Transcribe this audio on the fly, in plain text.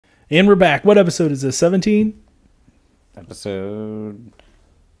And we're back. What episode is this? 17? Episode...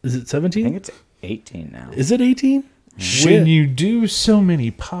 Is it 17? I think it's 18 now. Is it 18? When you do so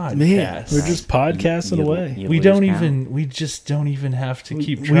many podcasts, man, we're just podcasting away. We just don't even have to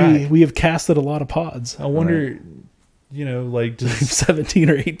keep track. We have casted a lot of pods. I wonder, like 17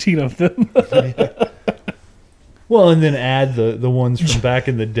 or 18 of them. Well, and then add the ones from back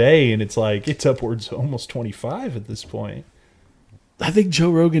in the day, and it's like it's upwards of almost 25 at this point. I think Joe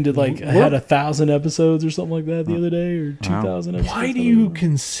Rogan did had 1,000 episodes or something like that the other day, or 2,000 episodes. Why do you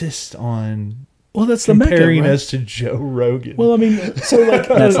consist on? Well, that's the comparing mecca, right? us to Joe Rogan. Well, I mean, so like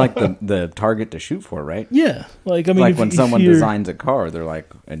that's like the target to shoot for, right? Yeah, like I mean, like when someone designs a car, they're like,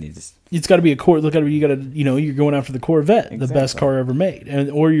 it's got to be a core. Look at you got to you're going after the Corvette, the best car ever made,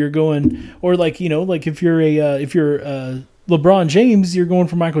 or you're going, or like if you're LeBron James, you're going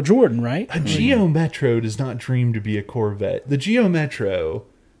for Michael Jordan, right? A Geo Metro does not dream to be a Corvette. The Geo Metro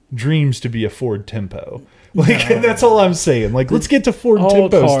dreams to be a Ford Tempo. Like that's all I'm saying. Like let's get to Ford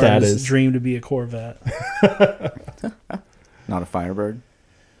Tempo status. Dream to be a Corvette. Not a Firebird.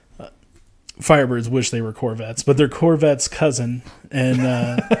 Firebirds wish they were Corvettes, but they're Corvette's cousin and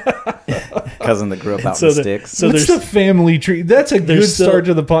cousin that grew up out in the sticks. So what's the family tree? That's a good start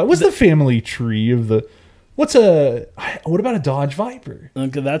to the pod. What's the family tree of the? What about a Dodge Viper?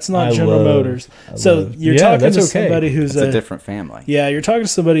 Okay, that's not General Motors. So you're talking to somebody who's a different family. Yeah, you're talking to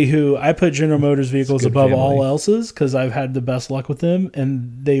somebody who I put General Motors vehicles above all else's because I've had the best luck with them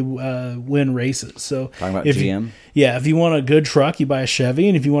and they win races. So talking about GM. If you want a good truck, you buy a Chevy,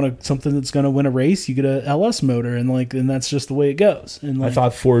 and if you want something that's going to win a race, you get a LS motor, and that's just the way it goes. And I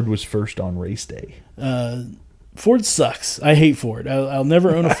thought Ford was first on race day. Ford sucks. I hate Ford. I'll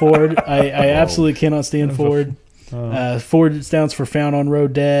never own a Ford. I absolutely cannot stand Ford. Ford stands for Found on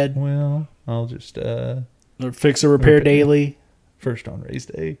Road Dead. Well, I'll just or fix or repair daily. First on race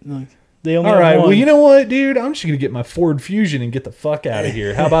day. They only all right. one. Well, you know what, dude? I'm just gonna get my Ford Fusion and get the fuck out of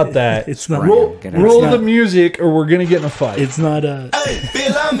here. How about that? It's not roll the music, or we're gonna get in a fight. It's not a. Hey,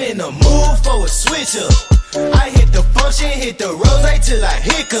 Bill, I'm in the mood for a switch up. I hit the function, hit the rose till I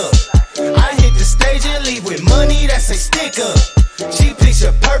hiccup. I hit the stage and leave with money that's a sticker. She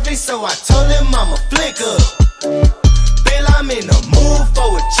picture perfect, so I told him I'm a flicker. Bill, I'm in the mood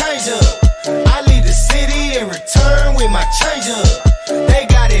for a change up. I leave the city and return with my change up. They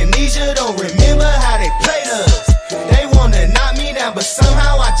got amnesia, don't remember how they played us. They wanna knock me down, but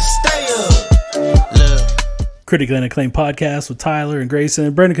somehow I just stay up. Look. Critically Unacclaimed Podcast with Tyler and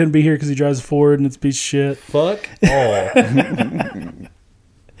Grayson. Brendan couldn't be here because he drives a Ford and it's a piece of shit. Fuck all.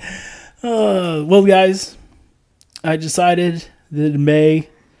 Well, guys, I decided that in May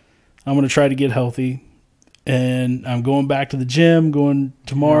I'm going to try to get healthy, and I'm going back to the gym. Going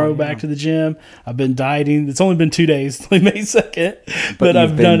tomorrow back to the gym. I've been dieting. It's only been 2 days, like May 2nd, but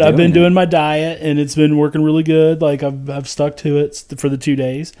I've been doing my diet, and it's been working really good. Like I've stuck to it for the 2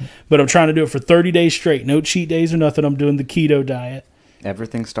 days, but I'm trying to do it for 30 days straight. No cheat days or nothing. I'm doing the keto diet.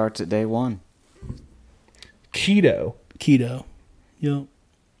 Everything starts at day one. Keto. Yep.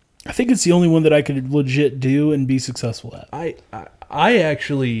 I think it's the only one that I could legit do and be successful at. I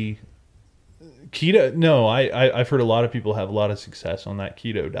actually keto. No, I've heard a lot of people have a lot of success on that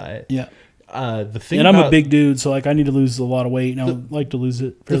keto diet. Yeah. The thing, and I'm a big dude, so like I need to lose a lot of weight, and I would like to lose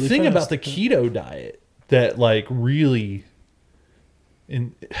it fairly fast. The thing about the keto diet that like really,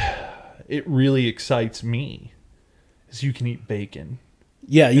 it really excites me is you can eat bacon.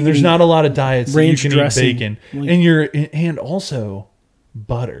 Yeah, there's not a lot of diets that you can dressing, eat bacon, and also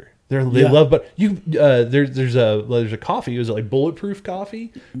butter. They love, but there's a coffee. Is it like Bulletproof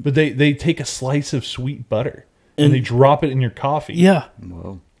coffee? But they take a slice of sweet butter and they drop it in your coffee. Yeah.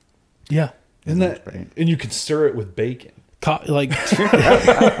 Whoa. Yeah. And you can stir it with bacon. Not a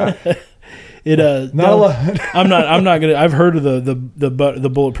lot. I'm not gonna. I've heard of the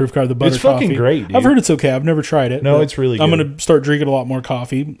Bulletproof coffee, the butter. It's fucking coffee. great, dude. I've heard it's okay. I've never tried it. No, it's really good. I'm gonna start drinking a lot more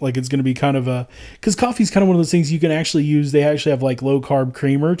coffee. Like it's gonna be kind of because coffee's kind of one of those things you can actually use. They actually have like low carb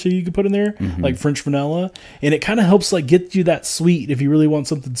creamer too. You can put in there like French vanilla, and it kind of helps like get you that sweet if you really want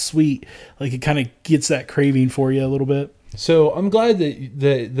something sweet. Like it kind of gets that craving for you a little bit. So I'm glad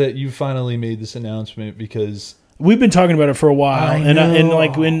that you finally made this announcement because. We've been talking about it for a while,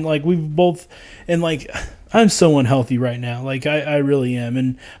 I'm so unhealthy right now. Like I really am.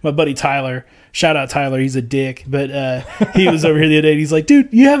 And my buddy Tyler, shout out Tyler, he's a dick, but he was over here the other day. And he's like,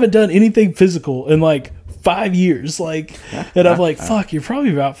 dude, you haven't done anything physical in like 5 years. Like, and I'm like, fuck, you're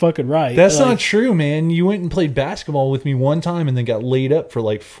probably about fucking right. That's like, not true, man. You went and played basketball with me one time and then got laid up for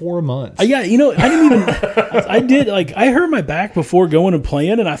like 4 months. Yeah, you know, I didn't even. I did like I hurt my back before going and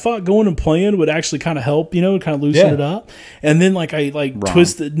playing, and I thought going and playing would actually kind of help, you know, kind of loosen it up. And then like I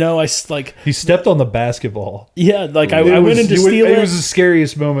twisted. No, I like he stepped on the basketball. Yeah, like I went in to steal it. It was the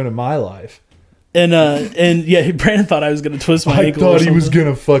scariest moment of my life. And yeah, Brandon thought I was going to twist my ankle. I thought he was going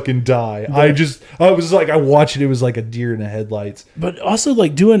to fucking die. I watched it. It was like a deer in the headlights. But also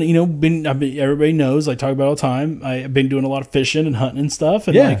like doing, you know, everybody knows, I talk about it all the time. I've been doing a lot of fishing and hunting and stuff.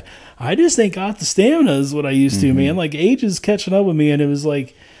 And like, I just ain't got the stamina is what I used to, man. Like age is catching up with me. And it was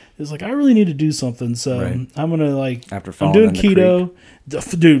like, I really need to do something. So I'm going to like, I'm doing keto.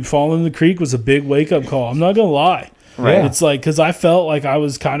 Dude, falling in the creek was a big wake up call. I'm not going to lie. Right. It's like, because I felt like I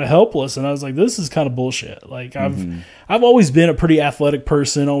was kind of helpless, and I was like, this is kind of bullshit. Like I've always been a pretty athletic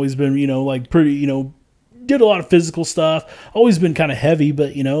person, always been, you know, like pretty, you know, did a lot of physical stuff, always been kind of heavy,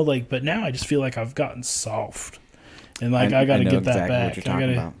 but you know, like, but now I just feel like I've gotten soft, and like I got to get that back. What you're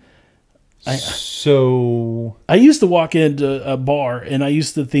talking about. So I used to walk into a bar and I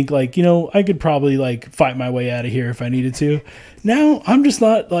used to think like, you know, I could probably like fight my way out of here if I needed to. Now I'm just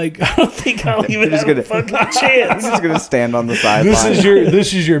not like, I don't think I'll even have a fucking chance. I'm just gonna stand on the sideline.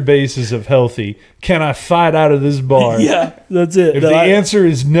 This is your basis of healthy. Can I fight out of this bar? Yeah, that's it. If the answer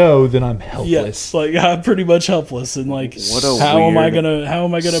is no, then I'm helpless. Yeah, like I'm pretty much helpless, and like how am I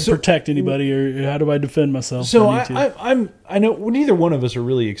gonna protect anybody, or how do I defend myself? So I know neither one of us are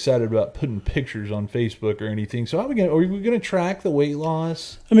really excited about putting pictures on Facebook or anything. So are we gonna track the weight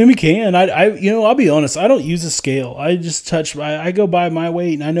loss? I mean, we can. I'll be honest. I don't use a scale. I just I go by my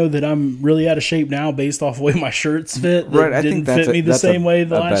weight, and I know that I'm really out of shape now based off the way my shirts fit. Right, I didn't think fit me the same way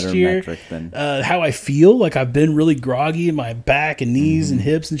the last year. How I feel, like I've been really groggy, and my back and knees and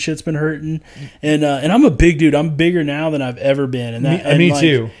hips and shit's been hurting. And I'm a big dude. I'm bigger now than I've ever been. Me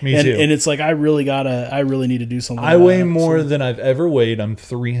too. And it's like I really need to do something. I weigh more than I've ever weighed. I'm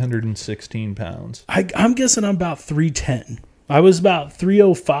 316 pounds. I'm guessing I'm about 310. I was about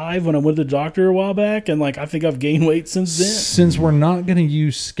 305 when I went to the doctor a while back, and like I think I've gained weight since then. Since we're not going to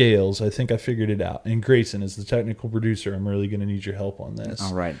use scales, I think I figured it out. And Grayson, as the technical producer, I'm really going to need your help on this.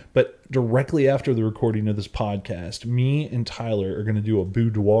 All right. But directly after the recording of this podcast, me and Tyler are going to do a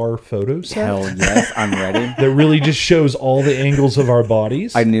boudoir photo set. Hell yes, I'm ready. That really just shows all the angles of our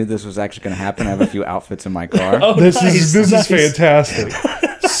bodies. I knew this was actually going to happen. I have a few outfits in my car. This is fantastic.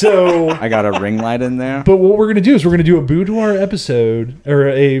 So I got a ring light in there. But what we're going to do is we're going to do a boudoir episode or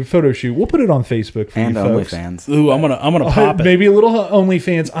a photo shoot. We'll put it on Facebook for and you folks. OnlyFans. Ooh, I'm gonna pop it. Maybe a little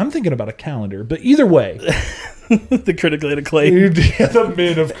OnlyFans. I'm thinking about a calendar, but either way. The Critically Unacclaimed. The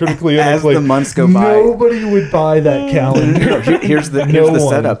men of Critically Unacclaimed. As the months go by, nobody would buy that calendar. Here's the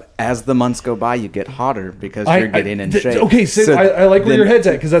setup. As the months go by, you get hotter because you're getting in shape. Okay, so I like where your head's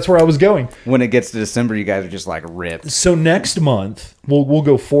at, because that's where I was going. When it gets to December, you guys are just like ripped. So next month, we'll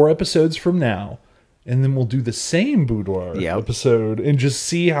go 4 episodes from now. And then we'll do the same boudoir episode and just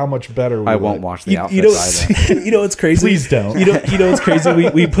see how much better we won't watch the outfits either. You know what's crazy? Please don't. You know what's crazy?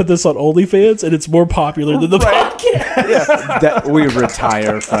 We put this on OnlyFans, and it's more popular than the podcast. Yeah, we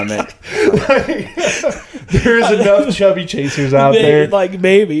retire from it. There's enough chubby chasers out there. Like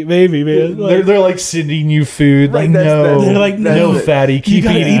maybe, man. Like, they're like sending you food. Right, They're like, no, fatty, keep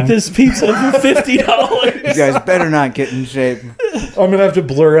eating. Eat this pizza for $50. You guys better not get in shape. I'm gonna have to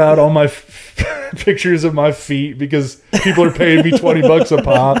blur out all my pictures of my feet because people are paying me $20 a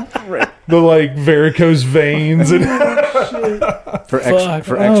pop. Right. The like varicose veins and for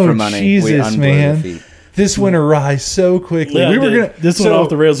extra money. Jesus, man. This went awry so quickly. Yeah, this went off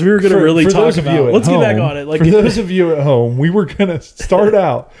the rails. We were gonna really talk about. Let's get back on it. For those of you at home, we were gonna start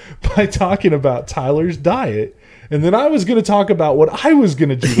out by talking about Tyler's diet. And then I was going to talk about what I was going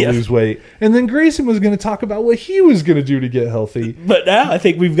to do to lose weight. And then Grayson was going to talk about what he was going to do to get healthy. But now I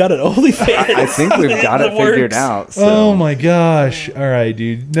think we've got an OnlyFans. I think we've got it figured out. So. Oh my gosh. All right,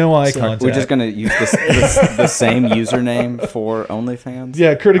 dude. No eye contact. We're just going to use the same username for OnlyFans?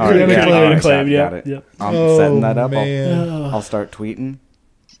 Yeah, Critically Unacclaimed. Yeah. I'm setting that up. I'll start tweeting.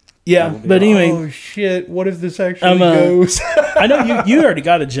 Yeah, but anyway. Oh shit! What if this actually goes? I know you already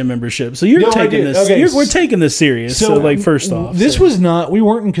got a gym membership, so you're taking this. Okay. We're taking this serious. So like, first off, this was not. We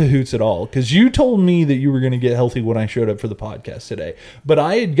weren't in cahoots at all, because you told me that you were going to get healthy when I showed up for the podcast today. But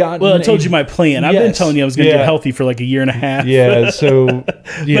I had gotten. Well, I told you my plan. I've been telling you I was going to get healthy for like a year and a half. Yeah. So.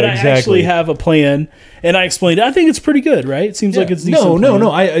 But I actually have a plan, and I explained it. I think it's pretty good, right? It seems like it's decent. No.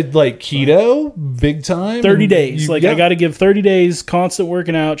 I like keto big time. 30 days. I got to give 30 days constant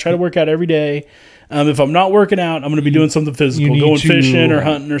working out. Try to work out every day. If I'm not working out, I'm going to be doing something physical, going fishing or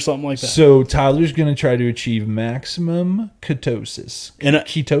hunting or something like that. So Tyler's going to try to achieve maximum ketosis. And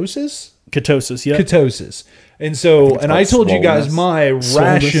ketosis? Ketosis, yeah. Ketosis. And so, and I told you guys my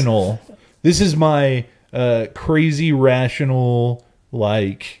rational, this is my crazy rational,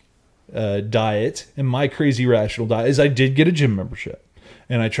 like, diet. And my crazy rational diet is I did get a gym membership.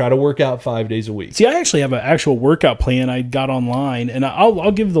 And I try to work out 5 days a week. See, I actually have an actual workout plan I got online, and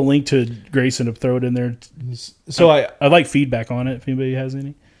I'll give the link to Grayson to throw it in there. So I'd like feedback on it if anybody has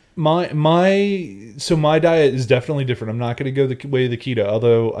any. My diet is definitely different. I'm not going to go the way of the keto,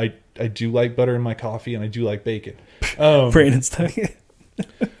 although I do like butter in my coffee and I do like bacon. Brandon's talking.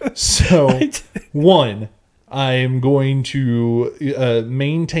 So one, I am going to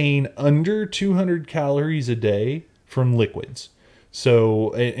maintain under 200 calories a day from liquids.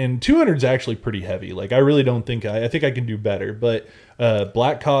 So, and 200 is actually pretty heavy. Like, I really don't think I think I can do better. But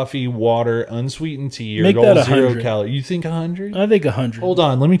black coffee, water, unsweetened tea are all 0 calorie. You think 100? I think 100. Hold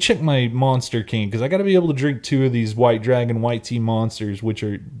on, let me check my Monster King because I got to be able to drink 2 of these White Dragon White Tea Monsters, which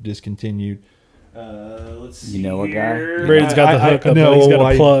are discontinued. Let's see. You know a guy? Brandon's got the hookup. He's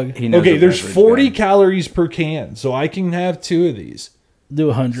got a plug. Okay, there's 40 calories per can, so I can have 2 of these. Do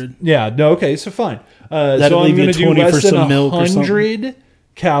 100. Yeah, no, okay, so fine. So I'm going to do less than milk 100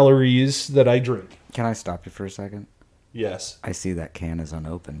 calories that I drink. Can I stop you for a second? Yes. I see that can is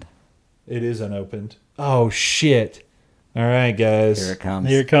unopened. It is unopened. Oh, shit. All right, guys. Here it comes.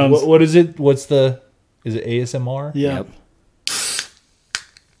 Here it comes. What is it? Is it ASMR? Yeah. Yep.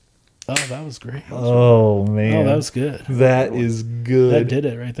 Oh, that was great. Oh, man. Oh, that was good. That is good. That did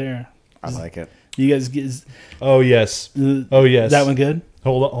it right there. I like it. You guys get... Oh, yes. Oh, yes. That one good?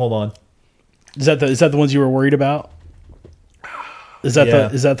 Hold on. Is that the ones you were worried about? Is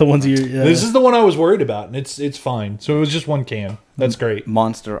that the ones you? This is the one I was worried about, and it's fine. So it was just one can. That's great.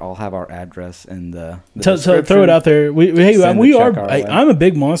 Monster. I'll have our address in the throw it out there. I'm a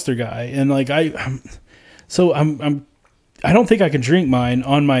big Monster guy, and like I don't think I can drink mine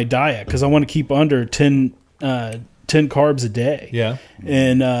on my diet because I want to keep under 10 carbs a day. Yeah.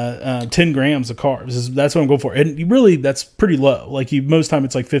 And 10 grams of carbs. That's what I'm going for. And really, that's pretty low. Like most time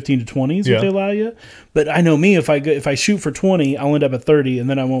it's like 15 to 20 is what they allow you. But I know me, if I shoot for 20, I'll end up at 30 and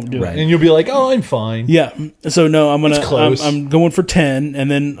then I won't do it. And you'll be like, oh, I'm fine. Yeah. So no, I'm going for 10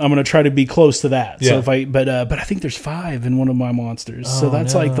 and then I'm going to try to be close to that. Yeah. So but I think there's 5 in one of my Monsters. So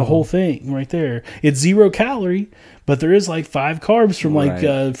that's like the whole thing right there. It's 0 calorie, but there is like 5 carbs from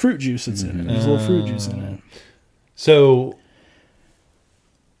like fruit juice that's in it. There's a little fruit juice in it. So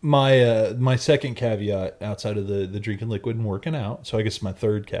my second caveat outside of the drinking liquid and working out, so I guess my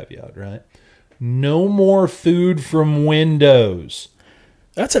third caveat, right? No more food from windows.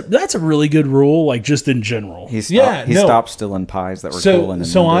 That's a really good rule, like just in general. He stopped stealing pies that were stolen.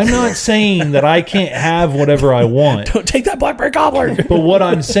 So I'm not saying that I can't have whatever I want. Don't take that blackberry cobbler. But what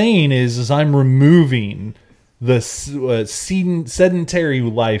I'm saying is I'm removing the sedentary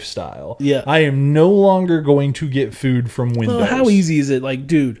lifestyle. Yeah. I am no longer going to get food from windows. Well, how easy is it? Like,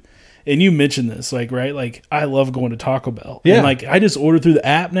 dude, and you mentioned this, like, right? Like, I love going to Taco Bell. Yeah. And, like, I just order through the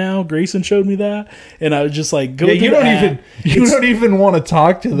app now. Grayson showed me that. And I was just like, go you don't even want to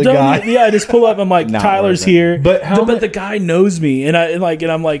talk to the guy. Yeah, I just pull up. I'm like, Tyler's here. But the guy knows me. And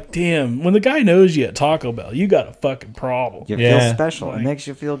I'm like, damn, when the guy knows you at Taco Bell, you got a fucking problem. You feel special. Like, it makes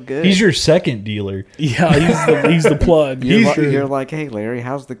you feel good. He's your second dealer. Yeah, he's the plug. You're like, hey, Larry,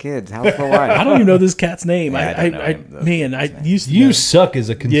 how's the kids? How's the wife? I don't even know this cat's name. You suck as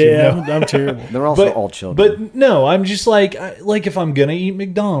a consumer. Yeah, I'm terrible. They're also all children. But no, I'm just like if I'm gonna eat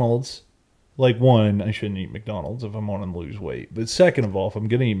McDonald's, like one, I shouldn't eat McDonald's if I'm wanting to lose weight. But second of all, if I'm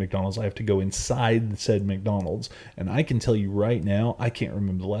gonna eat McDonald's, I have to go inside said McDonald's, and I can tell you right now, I can't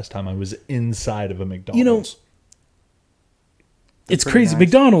remember the last time I was inside of a McDonald's. You know, it's crazy. Nice.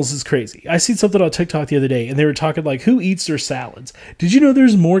 McDonald's is crazy. I seen something on TikTok the other day, and they were talking like, who eats their salads? Did you know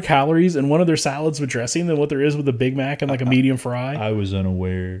there's more calories in one of their salads with dressing than what there is with a Big Mac and like a medium fry? I was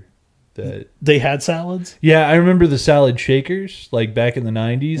unaware that they had salads. Yeah, I remember the salad shakers like back in the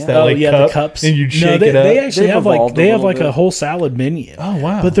 90s. Yeah. The cups, and you'd shake it up. They actually have a whole salad menu. Oh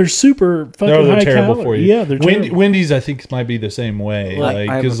wow! But they're super fucking high terrible calorie. for you. Yeah, they're terrible. Wendy's, I think, might be the same way.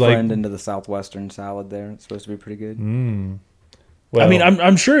 I have a friend into the Southwestern salad there. It's supposed to be pretty good. Well, I mean,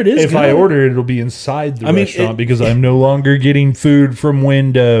 I'm sure it is. If I order it, it'll be inside the restaurant because I'm no longer getting food from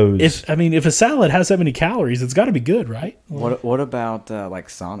windows. If a salad has that many calories, it's got to be good, right? What about like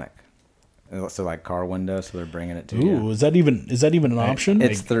Sonic? So like car window, so they're bringing it to you. Is that even an option?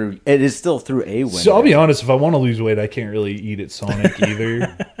 It is still through a window. So I'll be honest, if I want to lose weight, I can't really eat at Sonic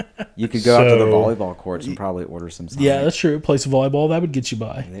either. You could go out to the volleyball courts and probably order some Sonic. Yeah, that's true. Play some volleyball, that would get you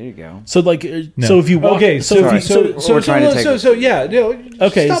by. There you go. So like, so if you walk, okay, yeah,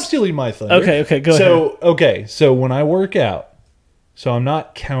 okay, stop stealing my thunder. Okay, go ahead. Okay, so when I work out, so I'm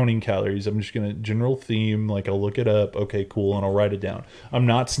not counting calories. I'm just gonna general theme. Like I'll look it up. Okay, cool, and I'll write it down. I'm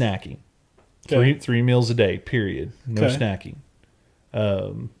not snacking. Okay. Three meals a day. Period. No Okay. snacking.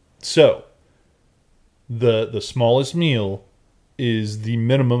 So the smallest meal is the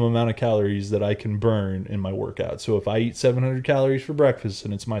minimum amount of calories that I can burn in my workout. So if I eat 700 calories for breakfast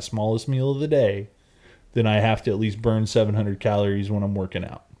and it's my smallest meal of the day, then I have to at least burn 700 calories when I'm working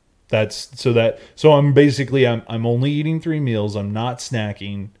out. So I'm basically I'm only eating 3 meals. I'm not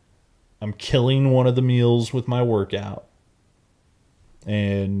snacking. I'm killing one of the meals with my workout.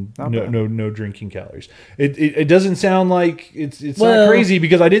 And no drinking calories. It doesn't sound like it's not crazy,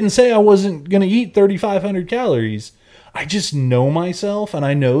 because I didn't say I wasn't going to eat 3,500 calories. I just know myself, and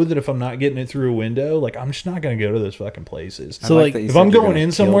I know that if I'm not getting it through a window, like I'm just not going to go to those fucking places. So like if I'm going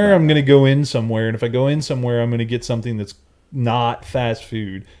in somewhere, I'm going to go in somewhere, and if I go in somewhere, I'm going to get something that's not fast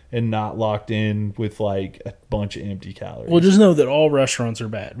food and not locked in with like a bunch of empty calories. Well, just know that all restaurants are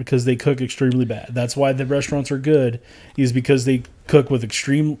bad because they cook extremely bad. That's why the restaurants are good, is because they cook with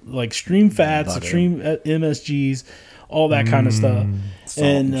extreme fats, butter, extreme MSGs, all that kind of stuff, salt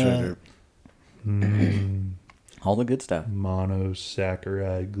and sugar. All the good stuff.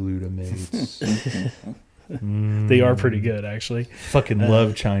 Monosaccharide glutamates. They are pretty good, actually. Fucking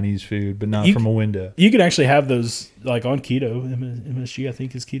love Chinese food, but not from a window. You can actually have those like on keto. MSG, I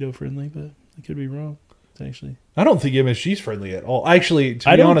think, is keto friendly, but I could be wrong. Actually, I don't think MSG is friendly at all. Actually,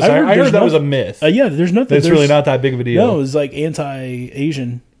 to be honest, I heard that was a myth. Yeah, there's nothing. That's really not that big of a deal. No, it was like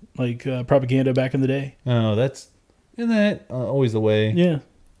anti-Asian propaganda back in the day. Oh, isn't that always the way? Yeah,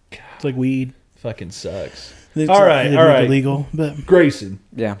 it's like weed. Fucking sucks. All right. Illegal, but Grayson.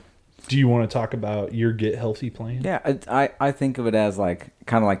 Yeah. Do you want to talk about your get healthy plan? Yeah, I think of it as like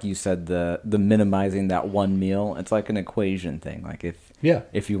kind of like you said, the minimizing that one meal. It's like an equation thing. Like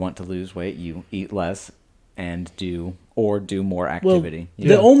if you want to lose weight, you eat less and do more activity. Well,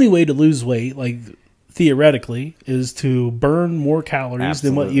 the only way to lose weight, like theoretically, is to burn more calories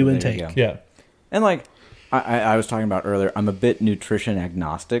than what you intake. Yeah. And like I was talking about earlier, I'm a bit nutrition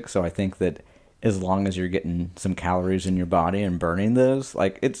agnostic, so I think that as long as you're getting some calories in your body and burning those,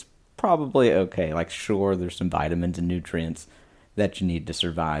 like it's probably okay. Like sure, there's some vitamins and nutrients that you need to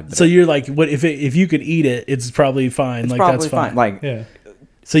survive. But so you're like, what if you could eat it, it's probably fine. It's like probably that's fine. Like yeah.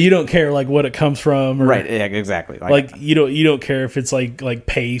 So you don't care like what it comes from, or, right? Yeah, exactly. Like you don't care if it's like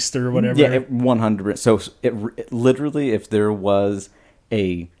paste or whatever. Yeah, 100%. So it literally, if there was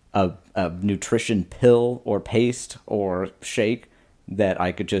a nutrition pill or paste or shake that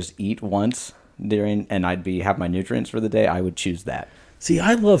I could just eat once and I'd have my nutrients for the day, I would choose that. See,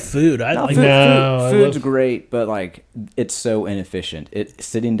 I love food. Food's great, but like it's so inefficient. It's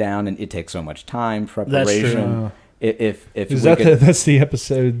sitting down and it takes so much time, preparation. If that's the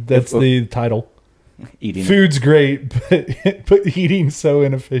episode. That's the title. Eating food's great, but eating so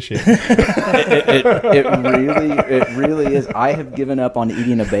inefficient. it really is. I have given up on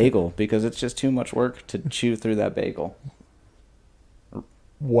eating a bagel because it's just too much work to chew through that bagel.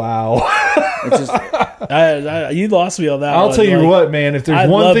 Wow. It's just, you lost me on that. I'll tell you what, man. If there's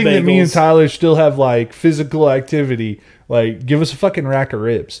one thing that me and Tyler still have like physical activity, like give us a fucking rack of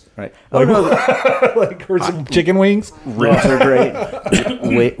ribs, right? Like, like or some chicken wings. Ribs are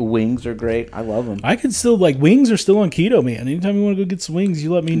great. Wings are great. I love them. I can still wings are still on keto, man. Anytime you want to go get some wings,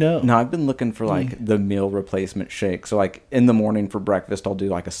 you let me know. No, I've been looking for like the meal replacement shake. So like in the morning for breakfast, I'll do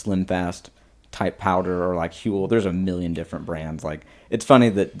like a Slim Fast type powder or like Huel. There's a million different brands. Like it's funny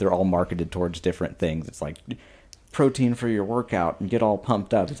that they're all marketed towards different things. It's like protein for your workout and get all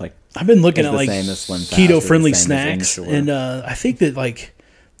pumped up. It's like I've been looking at like keto friendly snacks, and I think that like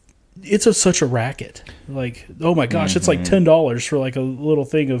it's such a racket. Like oh my gosh, it's like $10 for like a little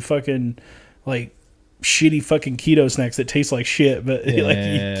thing of fucking like shitty fucking keto snacks that taste like shit. But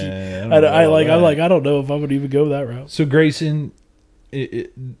yeah, I don't know if I would even go that route. So Grayson,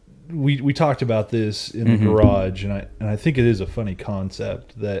 we talked about this in the garage, and I think it is a funny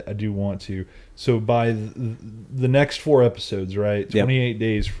concept that I do want to. So by the next 4 episodes, right, 28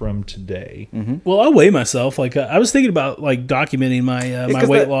 days from today. Well, I'll weigh myself. Like I was thinking about like documenting my my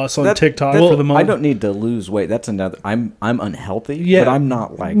weight loss on TikTok for the month. I don't need to lose weight. That's another. I'm unhealthy, but I'm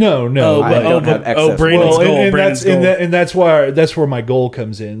not like no. I don't have excess. And that's where my goal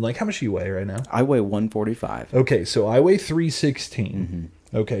comes in. Like, how much do you weigh right now? I weigh 145. Okay, so I weigh 316.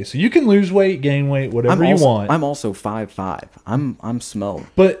 Okay, so you can lose weight, gain weight, whatever you want. I'm also 5'5". I'm small.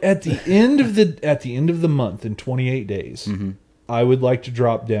 But at the end of the month in 28 days, I would like to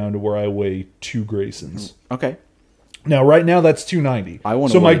drop down to where I weigh 2 Graysons. Okay. Now, right now, that's 290.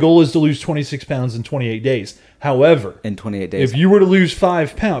 So my goal is to lose 26 pounds in 28 days. However, in 28 days, if you were to lose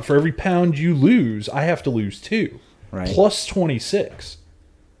 5 pounds, for every pound you lose, I have to lose 2. Right. Plus 26.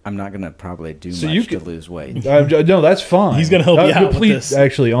 I'm not going to probably do much to lose weight. No, that's fine. He's going to help you out with this.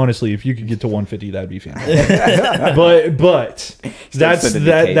 Actually, honestly, if you could get to 150, that'd be fantastic. but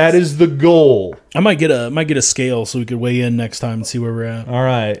that is the goal. I might get a scale so we could weigh in next time and see where we're at. All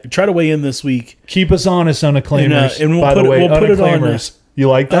right. Try to weigh in this week. Keep us honest, Unacclaimers. And by the way, Unacclaimers. You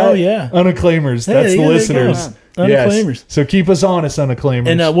like that? Oh, yeah. Unacclaimers. That's the listeners. Unacclaimers. Yes. So keep us honest, Unacclaimers.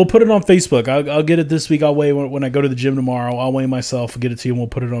 And we'll put it on Facebook. I'll get it this week. I'll weigh when I go to the gym tomorrow. I'll weigh myself. I'll get it to you, and we'll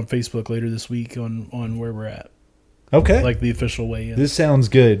put it on Facebook later this week on where we're at. Okay. Like the official weigh-in. This sounds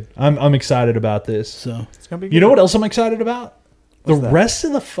good. I'm excited about this. So It's gonna be good. You know what else I'm excited about? What's that? Rest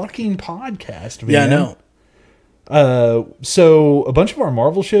of the fucking podcast, man. yeah, I know. So a bunch of our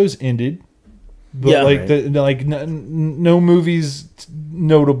Marvel shows ended. But Yeah. no movies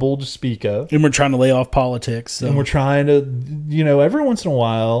notable to speak of. And we're trying to lay off politics. So. And we're trying to, every once in a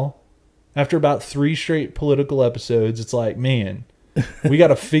while, after about 3 straight political episodes, it's like, man, we got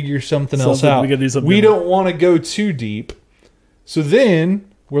to figure something else out. We gotta do something we different. don't want to go too deep. So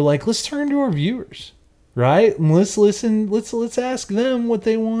then we're like, let's turn to our viewers, right? And let's listen. Let's ask them what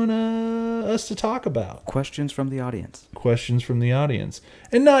they want us to talk about. Questions from the audience. Questions from the audience.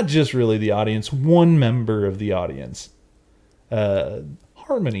 And not just really the audience, one member of the audience.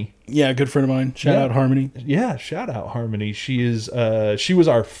 Harmony. Yeah, good friend of mine. Shout out Harmony. Yeah, shout out Harmony. She was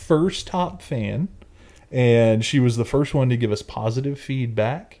our first top fan, and she was the first one to give us positive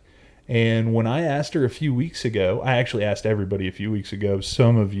feedback. And when I asked her a few weeks ago, I actually asked everybody a few weeks ago,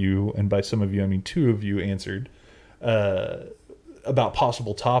 some of you, and by some of you I mean 2 of you, answered about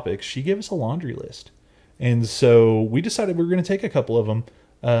possible topics. She gave us a laundry list. And so we decided we were going to take a couple of them.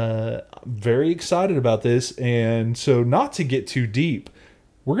 Very excited about this. And so not to get too deep,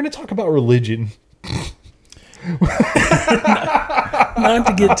 we're going to talk about religion. Not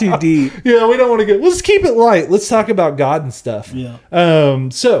to get too deep. Yeah, we don't want to get... Let's keep it light. Let's talk about God and stuff. Yeah.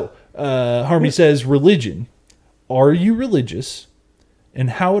 Harmony says, religion. Are you religious? And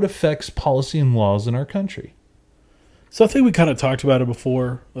how it affects policy and laws in our country. So I think we kind of talked about it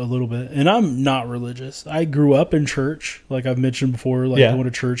before a little bit. And I'm not religious. I grew up in church, like I've mentioned before, like going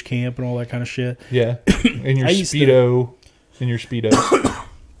to church camp and all that kind of shit. Yeah. In your Speedo. In your Speedo.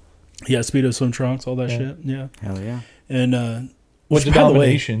 Yeah, Speedo swim trunks, all that shit. Yeah. Hell yeah. And what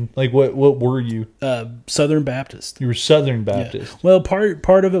denomination? Like what were you? Southern Baptist. You were Southern Baptist. Yeah. Well,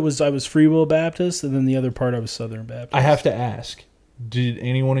 part of it was I was Free Will Baptist, and then the other part I was Southern Baptist. I have to ask. Did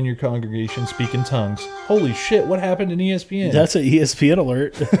anyone in your congregation speak in tongues? Holy shit, what happened in ESPN? That's an ESPN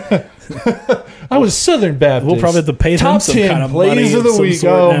alert. I was Southern Baptist. We'll probably have to pay them Top some 10 kind of plays money of the week.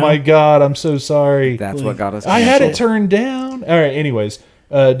 Oh my God, I'm so sorry. That's what got us. I had it turned down. All right, anyways.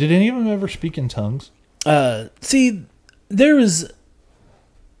 Did any of them ever speak in tongues? See, there was...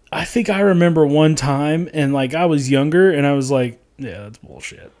 I think I remember one time, and like I was younger, and I was like, yeah, that's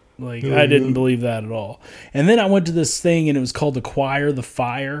bullshit. Like, I didn't believe that at all. And then I went to this thing, and it was called the Choir the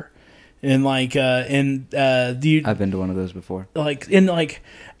Fire. And like, I've been to one of those before. Like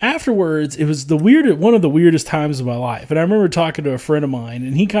afterwards, it was one of the weirdest times of my life. And I remember talking to a friend of mine,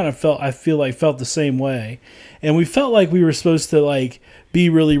 and he kind of felt the same way. And we felt like we were supposed to like be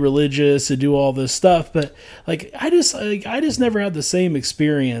really religious and do all this stuff, but like I just never had the same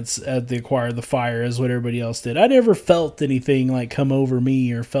experience at the Choir the Fire as what everybody else did. I never felt anything like come over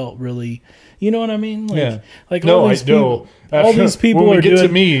me or felt really, you know what I mean? Like, yeah. Like no, all these I know. All these people when we are get doing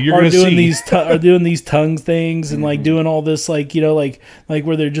to me, you're are gonna doing see. these tongue things and like doing all this like like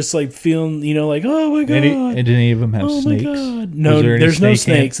where they're just like feeling like oh my god. And did any of them have snakes? Oh my god. No, there's no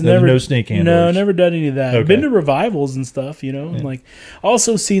snakes. No snake handlers. No, never done any of that. Okay. Been to revivals and stuff, and like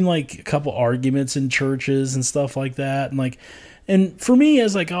also seen like a couple arguments in churches and stuff like that, and for me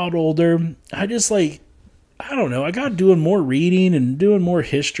as I got older, I just like. I don't know. I got doing more reading and doing more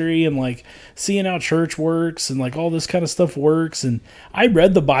history and like seeing how church works and like all this kind of stuff works. And I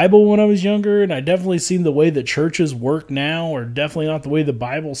read the Bible when I was younger, and I definitely seen the way that churches work now are definitely not the way the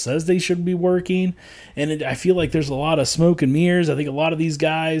Bible says they should be working. And I feel like there's a lot of smoke and mirrors. I think a lot of these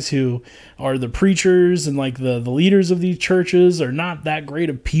guys who are the preachers and like the leaders of these churches are not that great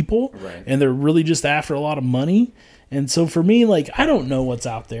of people, right. And they're really just after a lot of money. And so for me, like, I don't know what's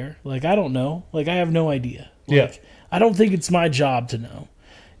out there. Like, I don't know. Like, I have no idea. Like, yeah. I don't think it's my job to know.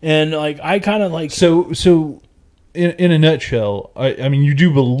 And, like, I kind of, like... So in a nutshell, I mean, you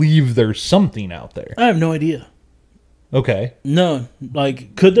do believe there's something out there. I have no idea. Okay. No.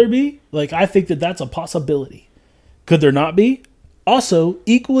 Like, could there be? Like, I think that that's a possibility. Could there not be? Also,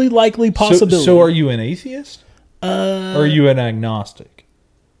 equally likely possibility. So are you an atheist? Or are you an agnostic?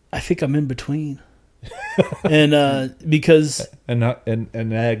 I think I'm in between. And because An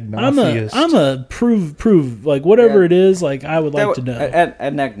agnostiist. I'm a prove like whatever it is, like I would like to know.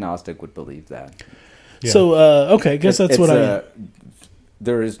 An agnostic would believe that. Yeah. So okay, I guess that's what I.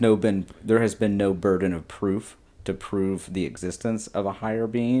 There has been no burden of proof to prove the existence of a higher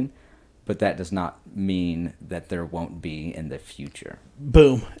being, but that does not mean that there won't be in the future.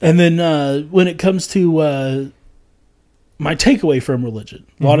 Boom. And then when it comes to my takeaway from religion,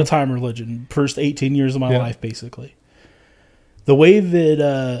 a lot of time religion, first 18 years of my life, basically. The way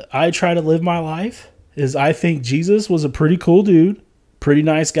that I try to live my life is I think Jesus was a pretty cool dude, pretty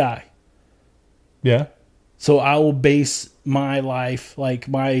nice guy. Yeah. So I will base my life, like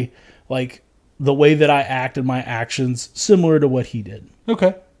the way that I act and my actions similar to what he did.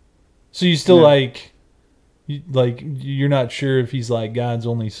 Okay. So you still you're not sure if he's like God's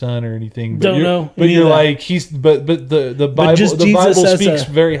only son or anything. But Don't know. But you're like the Bible speaks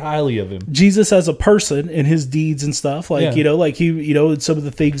very highly of him. Jesus as a person and his deeds and stuff, like some of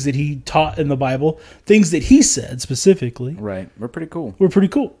the things that he taught in the Bible, things that he said specifically, right? We're pretty cool.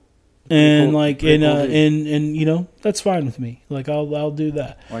 And that's fine with me. Like I'll do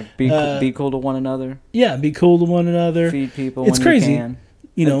that. Like be cool to one another. Yeah, be cool to one another. Feed people. It's when crazy. You can.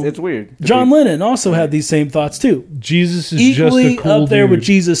 It's weird. John Lennon also had these same thoughts too. Jesus is equally just a cool up there dude. with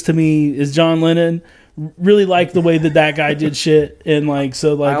Jesus to me is John Lennon. Really like the way that guy did shit, and like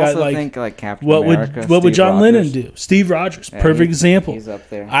so like I also think like Captain what America. What would Steve John Rogers. Lennon do? Steve Rogers, perfect example. He's up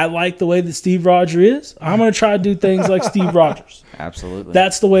there. I like the way that Steve Rogers is. I'm gonna try to do things like Steve Rogers. Absolutely.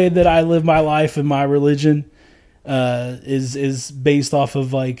 That's the way that I live my life, and my religion is based off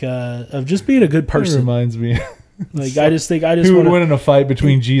of of just being a good It person. reminds me. Like I just who would win in a fight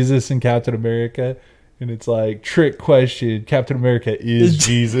between Jesus and Captain America? And it's like, trick question. Captain America is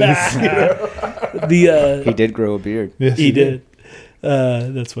Jesus. He did grow a beard. Yes, he did.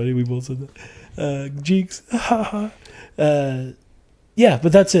 That's funny. We both said that. Jinx. Yeah,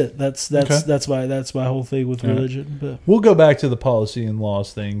 but that's it. That's my whole thing with religion. But we'll go back to the policy and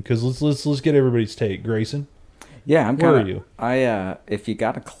laws thing because let's get everybody's take. Grayson. Yeah, I'm Where kind are you? If you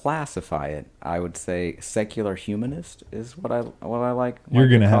got to classify it, I would say secular humanist is what I like. You're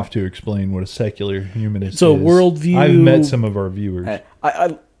going to have to explain what a secular humanist so is. Worldview. I've met some of our viewers.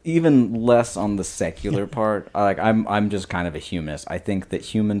 I even less on the secular part. I'm just kind of a humanist. I think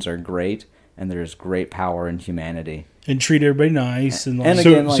that humans are great and there's great power in humanity. And treat everybody nice and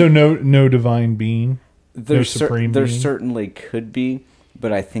again, so no divine being. There supreme being? certainly could be,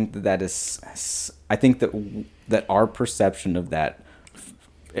 but I think that our perception of that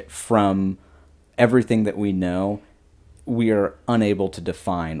from everything that we know, we are unable to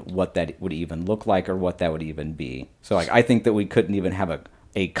define what that would even look like or what that would even be. So I think that we couldn't even have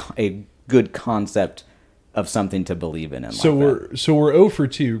a good concept of something to believe in. So we're 0 for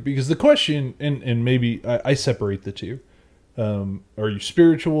 2 because the question, and maybe I separate the two. Are you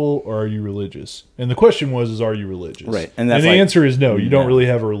spiritual or are you religious? And the question was, are you religious? Right. And the answer is no, you don't really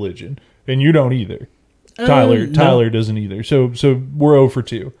have a religion. And you don't either. Tyler doesn't either. So we're 0 for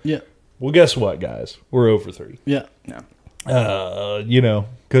 2. Yeah. Well, guess what, guys? We're 0 for 3. Yeah.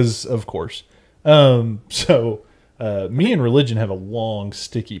 Because of course. So me and religion have a long,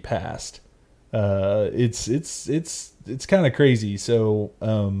 sticky past. It's kind of crazy. So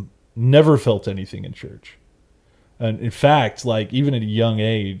never felt anything in church. And in fact, like even at a young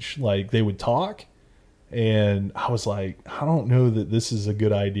age, like they would talk, and I was like, I don't know that this is a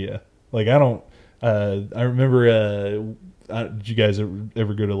good idea. Like I don't. I remember. Did you guys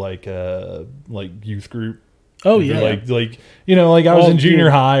ever go to like youth group? Oh yeah. Like I was in junior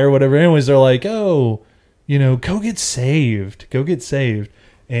high or whatever. Anyways, they're like, oh, go get saved. Go get saved.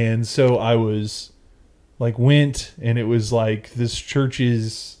 And so I was like went, and it was like this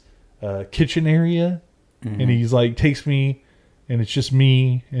church's kitchen area. Mm-hmm. And he's like takes me, and it's just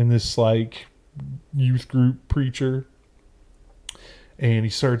me and this like youth group preacher. And he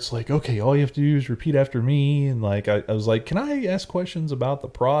starts like, okay, all you have to do is repeat after me. And like, I was like, can I ask questions about the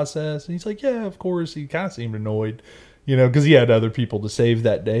process? And he's like, yeah, of course. He kind of seemed annoyed, because he had other people to save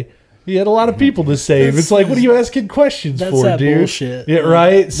that day. He had a lot of people to save. It's like, what are you asking questions that's for, that dude? Bullshit. Yeah,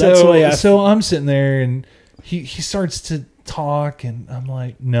 right. So I'm sitting there, and he starts to talk, and I'm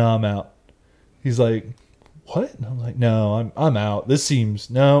like, no, I'm out. He's like, what? And I'm like, no, I'm out. Something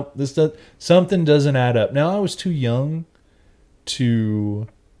doesn't add up. Now I was too young to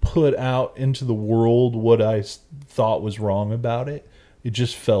put out into the world what I thought was wrong about it. It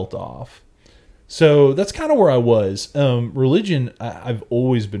just felt off. So that's kind of where I was. Religion, I've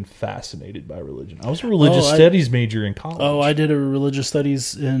always been fascinated by religion. I was a religious studies major in college. Oh, I did a religious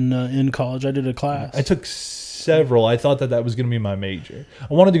studies in college. I did a class. I took several. I thought that was going to be my major.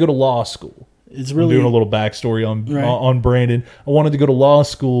 I wanted to go to law school. It's really I'm doing a little backstory on Brandon. I wanted to go to law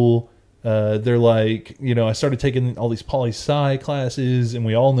school. They're like, I started taking all these poli-sci classes, and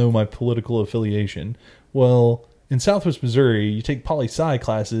we all know my political affiliation. Well, in Southwest Missouri, you take poli-sci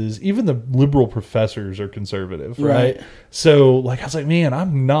classes, even the liberal professors are conservative, right? So, I was like, man,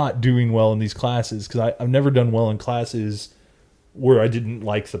 I'm not doing well in these classes because I've never done well in classes where I didn't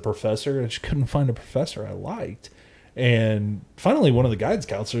like the professor. I just couldn't find a professor I liked. And finally, one of the guidance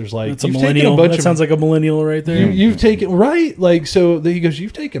counselors "It's a millennial. That sounds like a millennial right there." You've taken so he goes,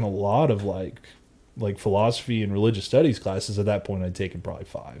 "You've taken a lot of like philosophy and religious studies classes." At that point, I'd taken probably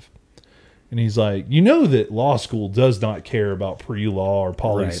 5. And he's like, that law school does not care about pre-law or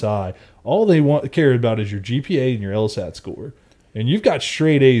poli-sci. Right. All they care about is your GPA and your LSAT score. And you've got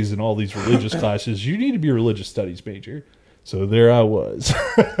straight A's in all these religious classes. You need to be a religious studies major. So there I was.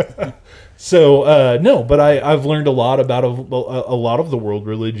 But I've learned a lot about a lot of the world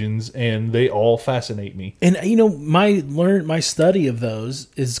religions, and they all fascinate me. And my study of those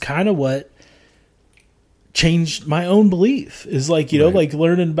is kind of what changed my own belief. Is like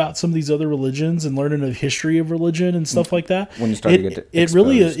learning about some of these other religions and learning the history of religion and stuff like that. When you start to get it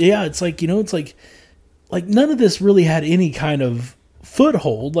really it's like like none of this really had any kind of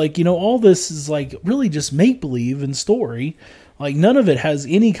foothold. All this is really just make believe and story. None of it has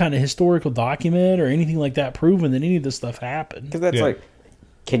any kind of historical document or anything like that proven that any of this stuff happened. Because that's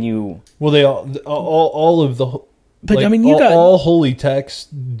can you? Well, they all of the. But all holy texts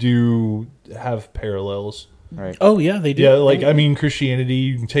do have parallels. Right. Oh yeah, they do. Yeah, Christianity.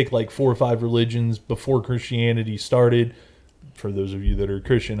 You can take 4 or 5 religions before Christianity started. For those of you that are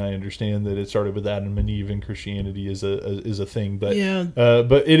Christian, I understand that it started with Adam and Eve, and Christianity is a thing. But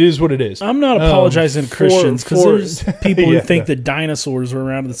but it is what it is. I'm not apologizing to Christians because there's people who think that dinosaurs were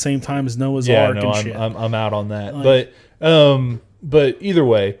around at the same time as Noah's Ark and shit. I'm out on that. But either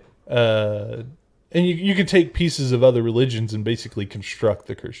way, and you can take pieces of other religions and basically construct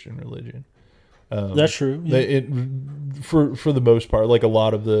the Christian religion. That's true. Yeah. For the most part, like a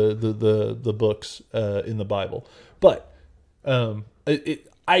lot of the books in the Bible, but. I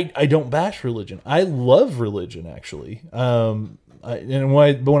don't bash religion. I love religion, actually. When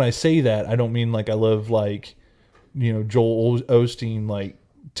I say that, I don't mean I love Joel Osteen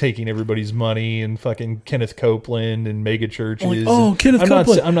taking everybody's money and fucking Kenneth Copeland and mega churches. Kenneth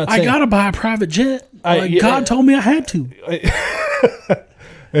Copeland! I'm not saying, I gotta buy a private jet. God told me I had to.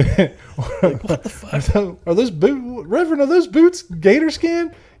 What the fuck? Are those boots, Reverend? Are those boots gator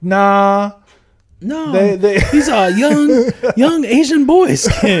skin? Nah. No, he's a young Asian boy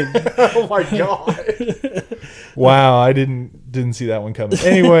skin. Oh my god! Wow, I didn't see that one coming.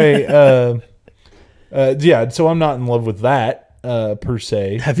 Anyway, so I'm not in love with that per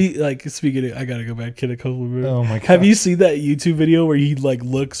se. Have you speaking of, I gotta go back to the Copeland. Oh my god! Have you seen that YouTube video where he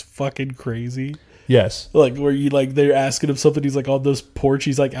looks fucking crazy? Yes. Where you they're asking him something, he's on this porch,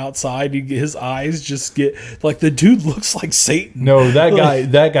 he's outside, his eyes just get the dude looks like Satan. No,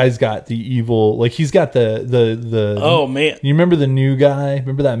 that guy's got the evil, he's got the oh man. You remember The New Guy?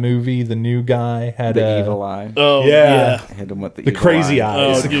 Remember that movie? The New Guy had the evil eye. Oh yeah. Hit him with the crazy eye.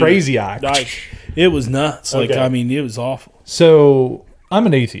 Oh, it's the crazy eye. It was nuts. Okay. It was awful. So I'm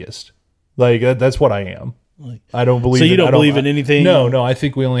an atheist. That's what I am. I don't believe. So you don't believe in anything? No. I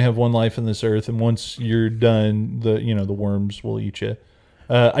think we only have one life on this earth, and once you're done, the worms will eat you.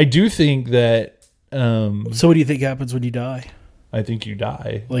 I do think that. So what do you think happens when you die? I think you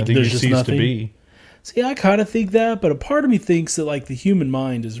die. I think you cease to be. See, I kind of think that, but a part of me thinks that the human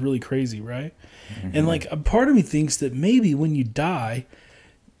mind is really crazy, right? Mm-hmm. And a part of me thinks that maybe when you die,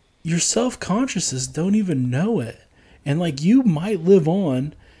 your self-consciousness don't even know it, and you might live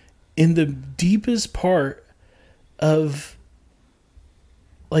on in the deepest part of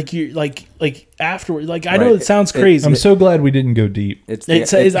afterward. I know it sounds crazy. I'm so glad we didn't go deep. I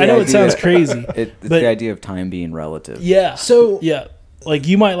know it sounds crazy. It's the idea of time being relative. Yeah. So yeah,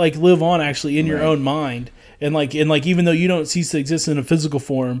 you might live on actually in your own mind, and even though you don't cease to exist in a physical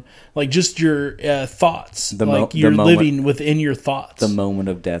form, just your thoughts, you're living within your thoughts. The moment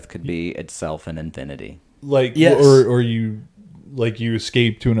of death could be itself an infinity. Yes. or you you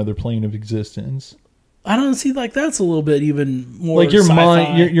escape to another plane of existence. I don't see that's a little bit even more your sci-fi.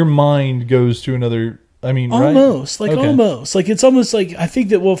 mind. Your mind goes to another I mean, almost right? almost like it's almost like I think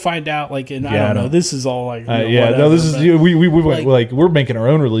that we'll find out. Like, and I don't know. This is all like whatever, no. This is like we're making our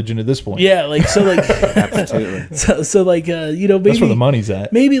own religion at this point. Yeah, like so, like Absolutely. so like maybe that's where the money's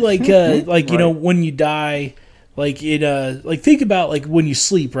at. Maybe like when you die, like think about like when you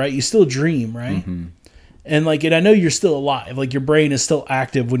sleep, right? You still dream, right? Mm-hmm. And I know you're still alive. Like your brain is still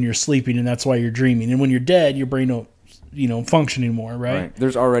active when you're sleeping, and that's why you're dreaming. And when you're dead, your brain don't function anymore, right?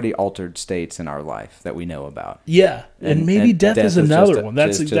 There's already altered states in our life that we know about. Yeah, and maybe death is another one.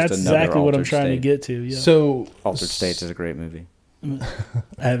 That's exactly what I'm trying to get to. Yeah. So Altered States is a great movie. I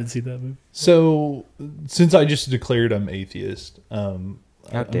haven't seen that movie. So since I just declared I'm atheist,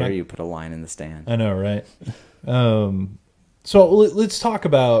 how dare you put a line in the stand? I know, right? So let's talk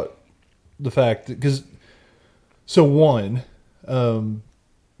about the fact that there's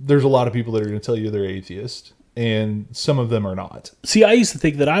a lot of people that are going to tell you they're atheist. And some of them are not. See, I used to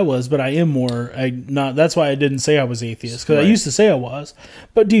think that I was, but I am more. That's why I didn't say I was atheist, because I used to say I was,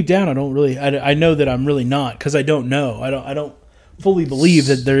 but deep down I don't really. I know that I'm really not, because I don't know. I don't fully believe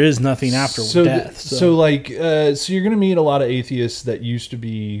that there is nothing after death. So you're going to meet a lot of atheists that used to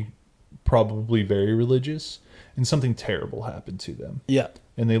be probably very religious, and something terrible happened to them. Yeah.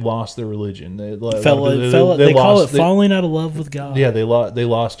 And they lost their religion. They call it falling out of love with God. Yeah, they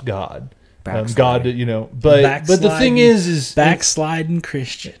lost God. God, but the thing is backsliding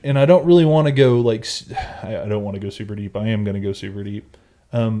Christian. And I don't really want to go I don't want to go super deep. I am going to go super deep.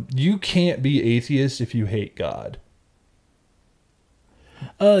 You can't be atheist if you hate God.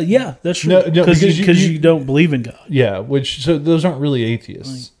 Yeah, that's true. Because you don't believe in God. Yeah, so those aren't really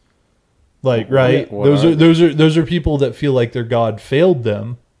atheists. Right? Those are people that feel like their God failed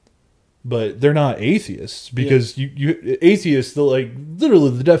them. But they're not atheists, because atheists, literally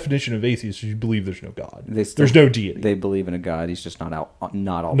the definition of atheist is you believe there's no God. There's no deity. They believe in a God. He's just not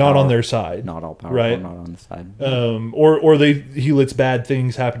on their side. Not all powerful. Right? Not on the side. Or he lets bad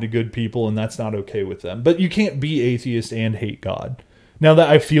things happen to good people, and that's not okay with them. But you can't be atheist and hate God. Now that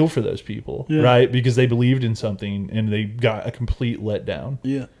I feel for those people, right? Because they believed in something and they got a complete letdown.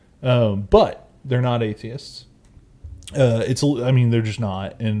 Yeah. But they're not atheists. They're just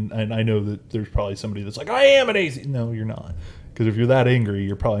not, and I know that there's probably somebody that's like, I am an atheist. No, you're not, because if you're that angry,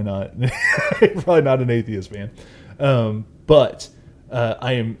 you're probably not. You're probably not an atheist, man. But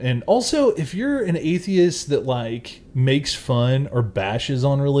I am, and also if you're an atheist that makes fun or bashes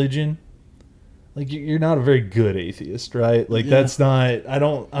on religion, you're not a very good atheist, right? That's not.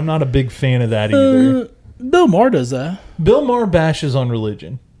 I'm not a big fan of that either. Bill Maher does that. Bill Maher bashes on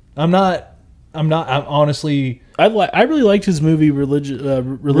religion. I'm honestly. I really liked his movie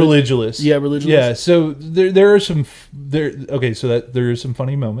Religulous. Yeah, Religulous. Yeah, so there are some Okay, so that there is some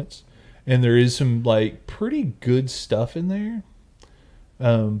funny moments, and there is some pretty good stuff in there.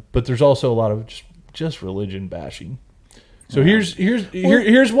 But there's also a lot of just religion bashing. So here's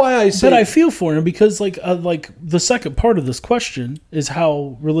why I say. But I feel for him, because the second part of this question is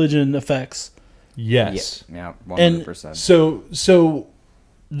how religion affects. Yes. Yeah. 100%. And so.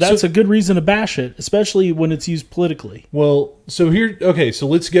 That's a good reason to bash it, especially when it's used politically. Well, so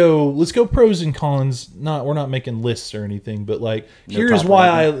let's go pros and cons. We're not making lists or anything, but here's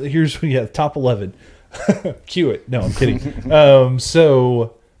why 11. Top 11. Cue it. No, I'm kidding.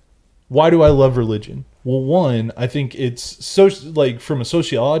 So why do I love religion? Well, one, I think it's from a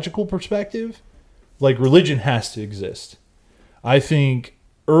sociological perspective, religion has to exist. I think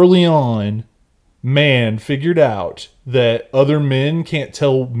early on, man figured out that other men can't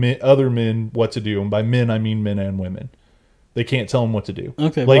tell other men what to do, and by men I mean men and women. They can't tell them what to do.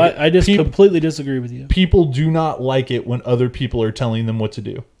 Okay, well, I just completely disagree with you. People do not like it when other people are telling them what to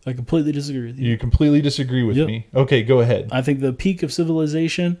do. I completely disagree with you. You completely disagree with me. Okay, go ahead. I think the peak of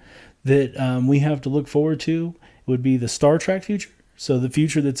civilization that we have to look forward to would be the Star Trek future. So the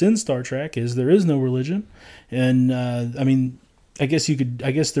future that's in Star Trek is there is no religion, and I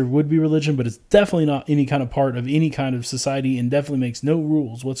guess there would be religion, but it's definitely not any kind of part of any kind of society, and definitely makes no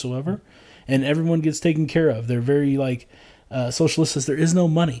rules whatsoever. And everyone gets taken care of. They're very socialists. There is no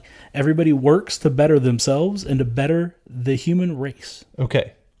money. Everybody works to better themselves and to better the human race.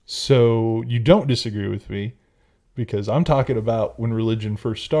 Okay, so you don't disagree with me, because I'm talking about when religion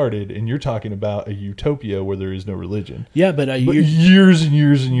first started, and you're talking about a utopia where there is no religion. Yeah, but years and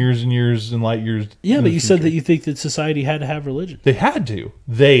years and years and years and light years. Yeah, but you said that you think that society had to have religion. They had to.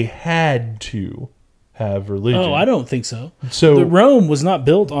 They had to have religion. Oh, I don't think so. So Rome was not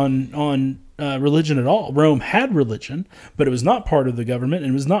built on religion at all. Rome had religion, but it was not part of the government,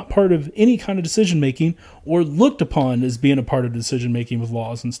 and it was not part of any kind of decision making, or looked upon as being a part of decision making with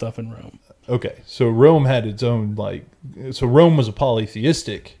laws and stuff in Rome. Okay, so Rome had its own so Rome was a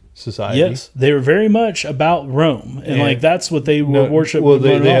polytheistic society. Yes, they were very much about Rome, and like that's what they were worshiping. Well,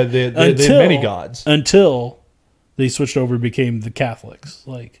 they had many gods until they switched over and became the Catholics.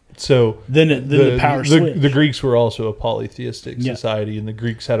 Like so, then the power switched. The Greeks were also a polytheistic society, and the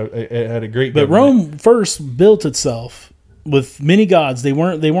Greeks had a great. But Rome first built itself with many gods. They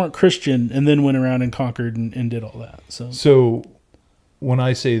weren't Christian, and then went around and conquered and did all that. So when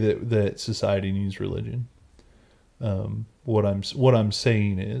I say that society needs religion, what I'm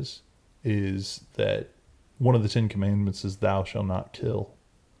saying is that one of the 10 Commandments is thou shalt not kill.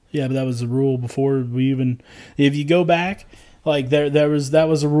 Yeah, but that was the rule before we even. If you go back, like that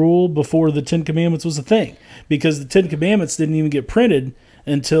was a rule before the 10 Commandments was a thing, because the 10 Commandments didn't even get printed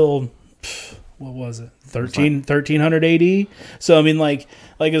until what was it, 1300 AD. So I mean, like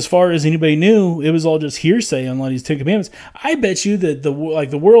as far as anybody knew, it was all just hearsay on a lot of these 10 Commandments. I bet you that the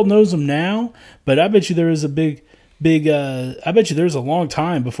world knows them now, but I bet you there was a big. I bet you there's a long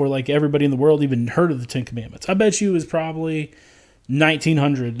time before like everybody in the world even heard of the 10 Commandments. I bet you it was probably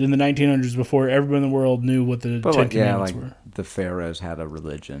 1900 in the 1900s before everybody in the world knew what the 10 Commandments were. The pharaohs had a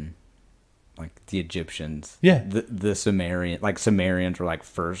religion, like the Egyptians. Yeah, the Sumerians were like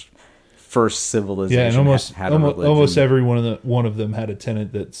first civilization. Yeah, and had a religion. almost every one of them had a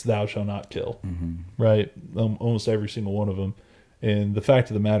tenet that's thou shalt not kill. Mm-hmm. Right, almost every single one of them. And the fact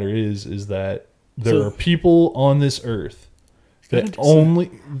of the matter is that there are people on this earth that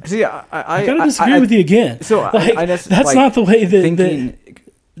only... See, I gotta disagree with you again. So that's not the way that...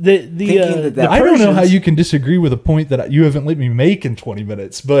 I don't know how you can disagree with a point that you haven't let me make in 20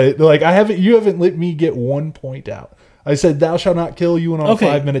 minutes, but like you haven't let me get one point out. I said thou shalt not kill. You went on a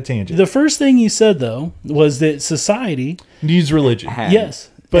 5-minute tangent. The first thing you said though was that society needs religion. Yes,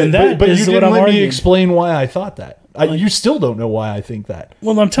 but you didn't let me explain why I thought that. You still don't know why I think that.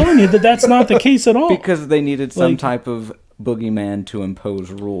 Well, I'm telling you that's not the case at all. Because they needed some type of boogeyman to impose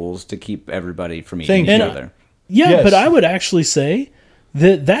rules to keep everybody from eating each other. Yeah, but I would actually say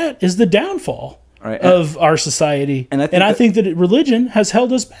that is the downfall of our society. And I think that religion has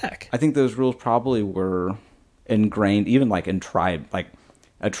held us back. I think those rules probably were ingrained even like in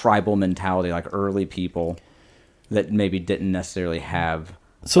a tribal mentality, like early people that maybe didn't necessarily have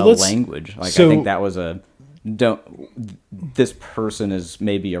language. Like I think that was this person is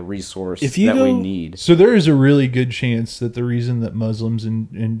maybe a resource that we need. So there is a really good chance that the reason that Muslims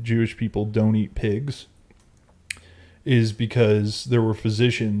and Jewish people don't eat pigs is because there were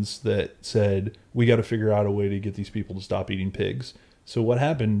physicians that said, we got to figure out a way to get these people to stop eating pigs. So what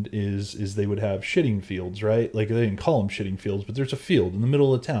happened is they would have shitting fields, right? Like they didn't call them shitting fields, but there's a field in the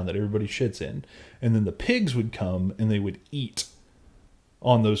middle of town that everybody shits in. And then the pigs would come and they would eat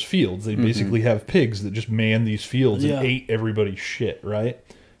on those fields. They basically have pigs that just man these fields and ate everybody's shit, right?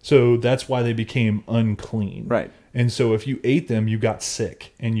 So that's why they became unclean. Right. And so if you ate them, you got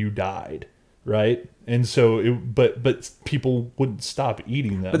sick and you died, right? And so but people wouldn't stop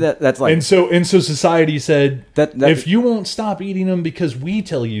eating them. But that's like... And so society said, if you won't stop eating them because we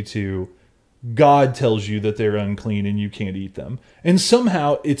tell you to, God tells you that they're unclean and you can't eat them. And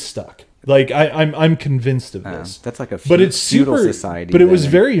somehow it's stuck. Like I'm convinced of this. That's like a feudal society. But it was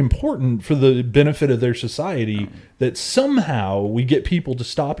very important for the benefit of their society that somehow we get people to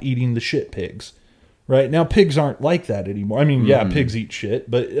stop eating the shit pigs. Right now, pigs aren't like that anymore. I mean, pigs eat shit,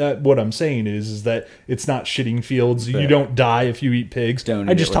 but what I'm saying is that it's not shitting fields. You don't die if you eat pigs.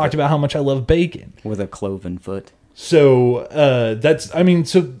 I just talked about how much I love bacon with a cloven foot. So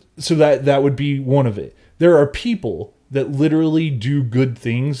so that would be one of it. There are people that literally do good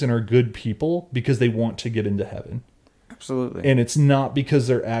things and are good people because they want to get into heaven. Absolutely. And it's not because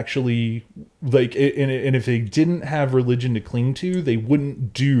they're actually like, and if they didn't have religion to cling to, they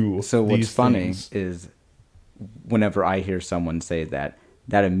wouldn't do. So what's funny is whenever I hear someone say that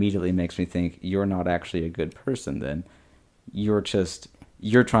immediately makes me think you're not actually a good person. Then you're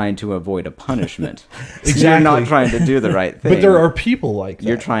trying to avoid a punishment. Exactly. You're not trying to do the right thing. But there are people like that.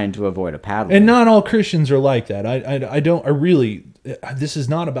 You're trying to avoid a paddle. And not all Christians are like that. This is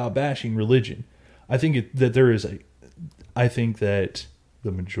not about bashing religion. I think that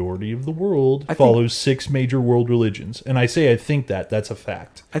the majority of the world follows 6 major world religions. And I think that's a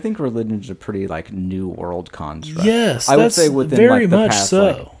fact. I think religion's a pretty new world construct. Yes, I would say within very the much past,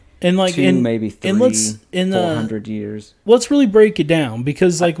 so. And maybe 400 years. Let's really break it down,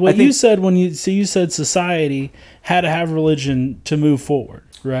 because you said you said society had to have religion to move forward,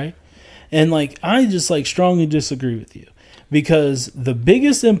 right? And I just strongly disagree with you, because the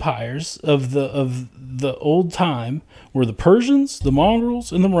biggest empires of the old time were the Persians, the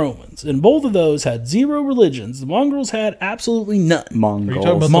Mongols, and the Romans. And both of those had zero religions. The Mongols had absolutely none. Are you talking Mongols.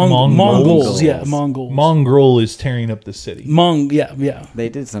 about the Mongols, yeah, Mongols. Mongol is tearing up the city. Yeah. They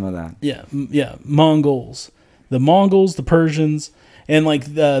did some of that. Yeah, Mongols. The Mongols, the Persians, and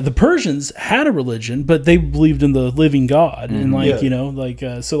like the Persians had a religion, but they believed in the living God, and like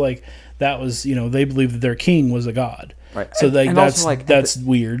so like that was they believed that their king was a god. Right. So like And that's also, like, that's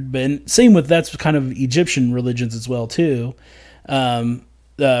weird. But same with that's kind of Egyptian religions as well too.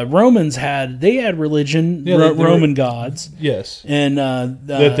 Romans had religion, Roman gods. Yes. And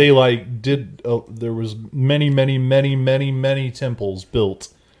that they like did. There was many temples built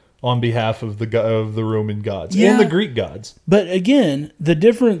on behalf of the Roman gods and the Greek gods. But again, the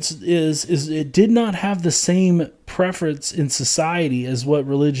difference is it did not have the same preference in society as what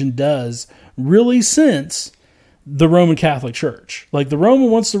religion does, really, since the Roman Catholic Church. Like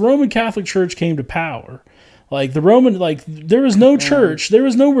once the Roman Catholic Church came to power, like there was no church, there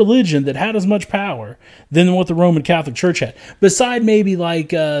was no religion that had as much power than what the Roman Catholic Church had. Beside maybe like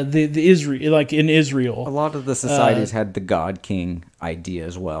the Israel, like in Israel, A lot of the societies had the God King idea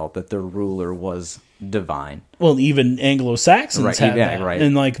as well, that their ruler was divine. well, even Anglo-Saxons had yeah, that, right.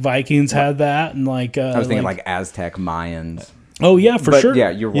 and like Vikings had that, and like I was thinking like Aztec, Mayans. oh yeah, for But sure, yeah,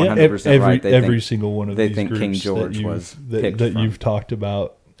 you're 100% right. They Every think single one of they these think King groups George that was that picked from. you've talked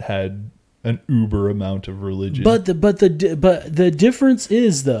about had an uber amount of religion. But the difference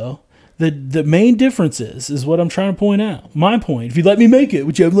is though. The main difference is what I'm trying to point out. My point, if you let me make it,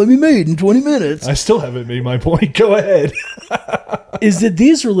 which you haven't let me make in 20 minutes, I still haven't made my point. Go ahead. is that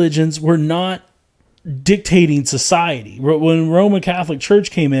these religions were not dictating society. When Roman Catholic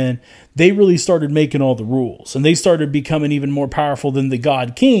Church came in, they really started making all the rules, and they started becoming even more powerful than the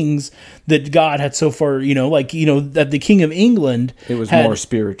God kings that God had so far. That the King of England It was had, more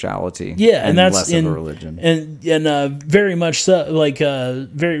spirituality, and that's less of a religion. and very much so,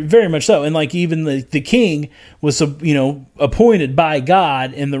 very much so, and like even the king was appointed by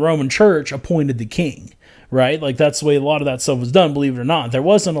God, and the Roman Church appointed the king, right? Like that's the way a lot of that stuff was done. Believe it or not, there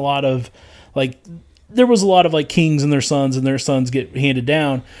wasn't a lot of there was a lot of like kings and their sons get handed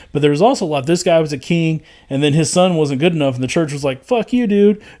down, but there was also a lot. This guy was a king, and then his son wasn't good enough, and the church was like, "Fuck you,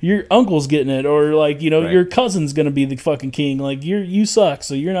 dude! Your uncle's getting it," or like your cousin's gonna be the fucking king. Like you suck,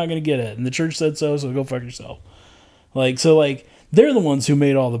 so you're not gonna get it. And the church said so go fuck yourself. They're the ones who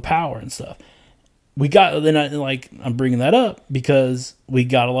made all the power and stuff. We got I'm bringing that up because we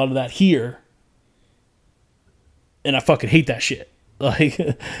got a lot of that here, and I fucking hate that shit.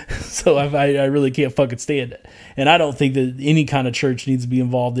 So I really can't fucking stand it. And I don't think that any kind of church needs to be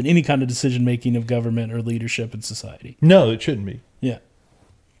involved in any kind of decision making of government or leadership in society. No, it shouldn't be. Yeah.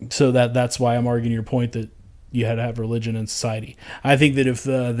 So that's why I'm arguing your point that you had to have religion in society. I think that if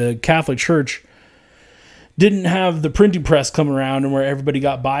the Catholic Church didn't have the printing press come around and where everybody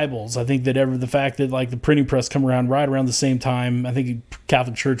got Bibles, I think that the fact that like the printing press come around right around the same time, I think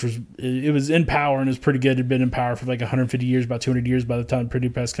Catholic Church was in power and it was pretty good. It had been in power for like 150 years, about 200 years by the time the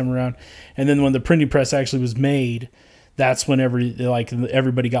printing press come around. And then when the printing press actually was made, that's when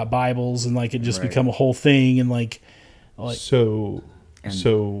everybody got Bibles, and like it just become a whole thing. And So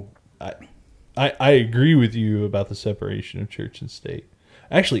I agree with you about the separation of church and state.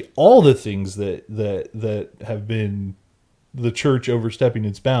 Actually, all the things that have been the church overstepping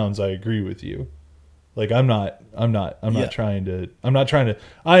its bounds, I agree with you. Like I am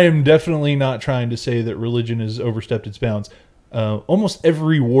definitely not trying to say that religion has overstepped its bounds. Almost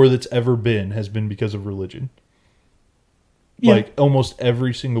every war that's ever been has been because of religion. Yeah. Like almost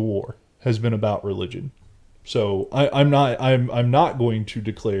every single war has been about religion. So I'm not going to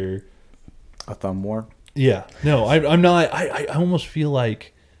declare A thumb war. Yeah, no, I'm not. I almost feel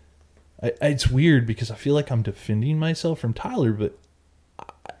like it's weird because I feel like I'm defending myself from Tyler, but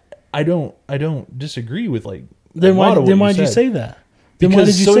I don't disagree with like. Then why'd you say that? Then why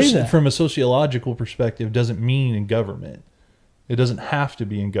did you say that? From a sociological perspective, doesn't mean in government. It doesn't have to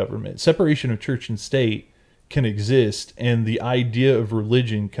be in government. Separation of church and state can exist, and the idea of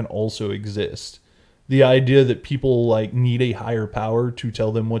religion can also exist. The idea that people like need a higher power to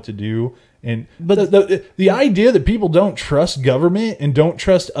tell them what to do. But the idea that people don't trust government and don't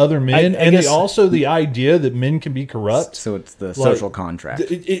trust other men, the idea that men can be corrupt. So it's the social contract.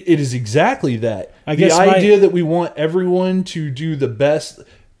 It is exactly that. The idea that we want everyone to do the best.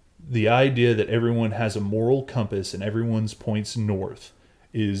 The idea that everyone has a moral compass and everyone's points north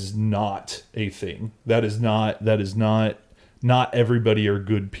is not a thing. That is not. Not everybody are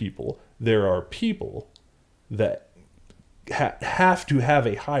good people. There are people that have to have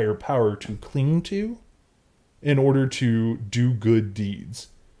a higher power to cling to, in order to do good deeds.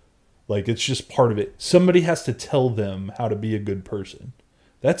 Like, it's just part of it. Somebody has to tell them how to be a good person.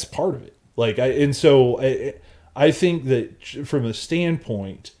 That's part of it. Like, I think that from a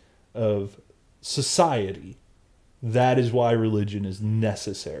standpoint of society, that is why religion is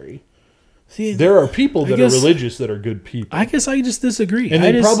necessary. See, there are people that are religious that are good people. I guess I just disagree. And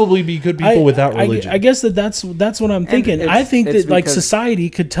they'd probably be good people without religion. I guess that's what I'm thinking. I think that like society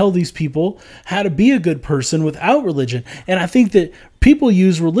could tell these people how to be a good person without religion. And I think that people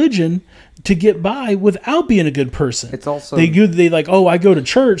use religion to get by without being a good person. It's also they like, oh, I go to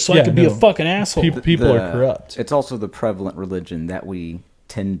church so I can be a fucking asshole. People are corrupt. It's also the prevalent religion that we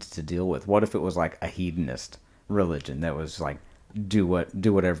tend to deal with. What if it was like a hedonist religion that was like do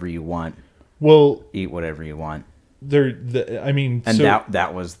whatever you want? Well, eat whatever you want.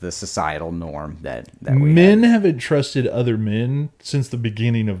 That was the societal norm that men haven't trusted other men since the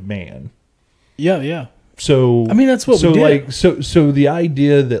beginning of man. Yeah. So I mean, that's what we did. Like, so the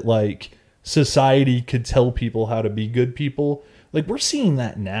idea that like society could tell people how to be good people, like we're seeing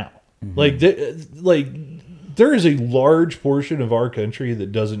that now. Mm-hmm. There is a large portion of our country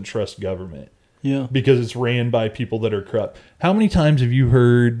that doesn't trust government. Yeah, because it's ran by people that are corrupt. How many times have you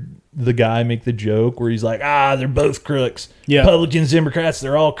heard the guy make the joke where he's like, they're both crooks. Yeah. Republicans, Democrats,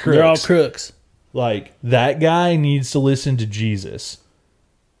 they're all crooks. They're all crooks. Like, that guy needs to listen to Jesus.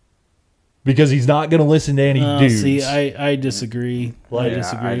 Because he's not going to listen to any dudes. See, I disagree. I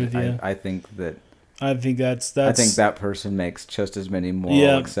disagree with you. I think that... I think that's... I think that person makes just as many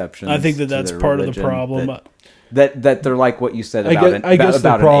moral exceptions. I think that's part of the problem. That they're like what you said about I guess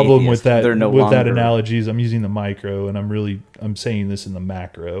the problem with that that analogy is I'm using the micro and I'm saying this in the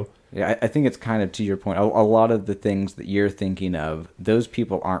macro. Yeah, I think it's kind of to your point. A lot of the things that you're thinking of, those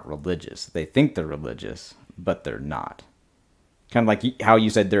people aren't religious. They think they're religious, but they're not. Kind of like how you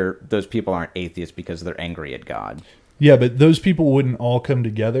said those people aren't atheists because they're angry at God. Yeah, but those people wouldn't all come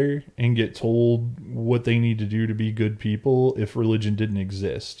together and get told what they need to do to be good people if religion didn't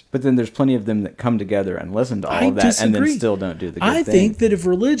exist. But then there's plenty of them that come together and listen to all of that and then still don't do the good thing. I think that if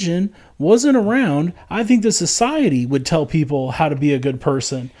religion wasn't around, I think the society would tell people how to be a good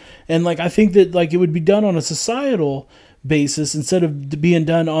person. And like I think that like it would be done on a societal basis instead of being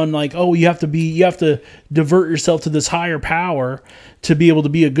done on like, oh, you have to divert yourself to this higher power to be able to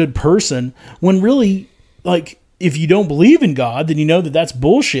be a good person, when really, like, if you don't believe in God, then you know that that's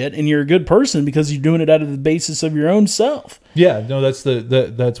bullshit and you're a good person because you're doing it out of the basis of your own self. Yeah, no,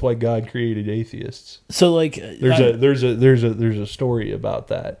 that's why God created atheists. So like there's a story about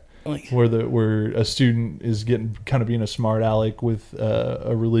that. Like, where a student is kind of being a smart aleck with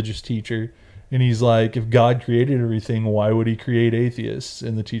a religious teacher, and he's like, if God created everything, why would he create atheists?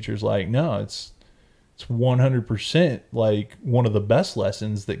 And the teacher's like, no, it's 100% like one of the best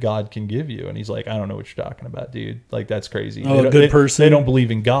lessons that God can give you. And he's like, I don't know what you're talking about, dude. Like, that's crazy. Oh, a good person. They don't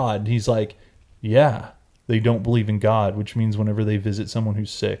believe in God. And he's like, yeah, they don't believe in God, which means whenever they visit someone who's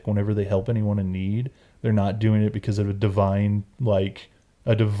sick, whenever they help anyone in need, they're not doing it because of a divine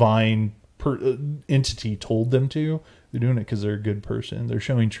entity told them to. They're doing it because they're a good person. They're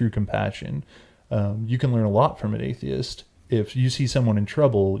showing true compassion. You can learn a lot from an atheist. If you see someone in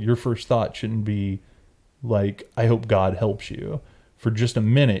trouble, your first thought shouldn't be like, I hope God helps you. For just a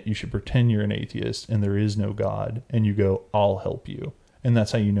minute, you should pretend you're an atheist and there is no God, and you go, I'll help you. And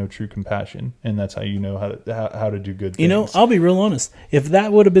that's how you know true compassion, and that's how you know how to do good things. You know, I'll be real honest. If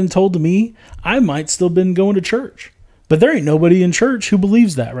that would have been told to me, I might still been going to church. But there ain't nobody in church who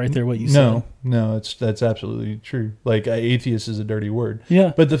believes that right there, what you said. No, that's absolutely true. Like, atheist is a dirty word.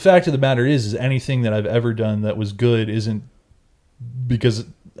 Yeah. But the fact of the matter is anything that I've ever done that was good isn't because...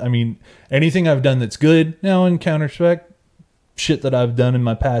 I mean, anything I've done that's good now in counterspect, shit that I've done in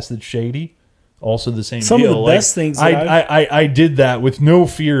my past that's shady, also the same Some deal. Of the best things I did that with no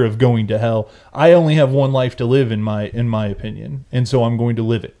fear of going to hell. I only have one life to live in my opinion, and so I'm going to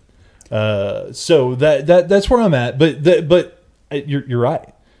live it. So that's where I'm at. But you're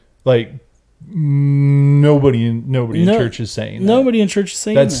right. Like, nobody in church is saying that. Nobody in church is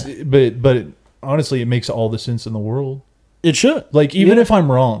saying that. But honestly, it makes all the sense in the world. It should. Like, even if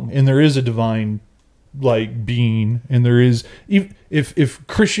I'm wrong and there is a divine like being, and there is, if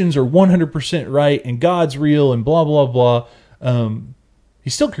Christians are 100% right and God's real and blah blah blah, he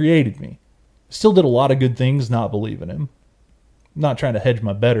still created me. Still did a lot of good things, not believe in him. I'm not trying to hedge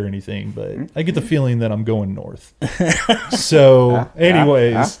my bet or anything, but I get the feeling that I'm going north. So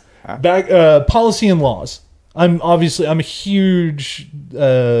anyways, back policy and laws. I'm a huge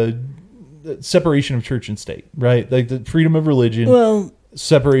separation of church and state, right? Like the freedom of religion,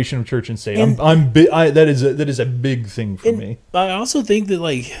 separation of church and state. That is a big thing for me. I also think that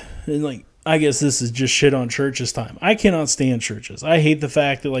like I guess this is just shit on churches time. I cannot stand churches. I hate the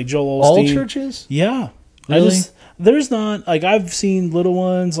fact that like Joel Osteen. All churches? Yeah. Really? There's not, like, I've seen little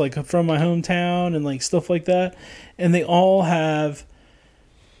ones like from my hometown and like stuff like that, and they all have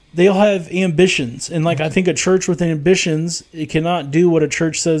ambitions. And like, I think a church with ambitions, it cannot do what a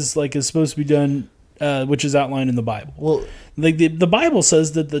church says like is supposed to be done, which is outlined in the Bible. Well, like the Bible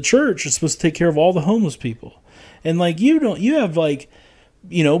says that the church is supposed to take care of all the homeless people. And like, you have like,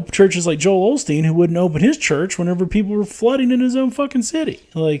 you know, churches like Joel Osteen who wouldn't open his church whenever people were flooding in his own fucking city.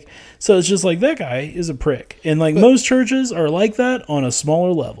 Like, so it's just like, that guy is a prick. And like, most churches are like that on a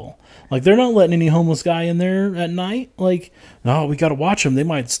smaller level. Like, they're not letting any homeless guy in there at night. Like, no, we got to watch them. They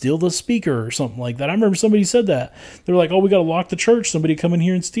might steal the speaker or something like that. I remember somebody said that. They were like, oh, we got to lock the church. Somebody come in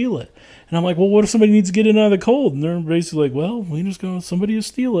here and steal it. And I'm like, well, what if somebody needs to get in out of the cold? And they're basically like, well, we just go, somebody will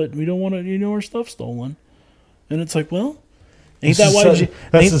steal it. We don't want to, our stuff stolen. And it's like, well, ain't that why?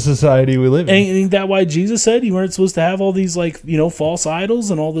 That's the society we live in. Ain't that why Jesus said you weren't supposed to have all these like, false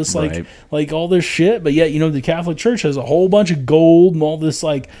idols and all this like all this shit? But yet, the Catholic Church has a whole bunch of gold and all this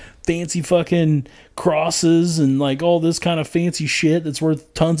like fancy fucking crosses and like all this kind of fancy shit that's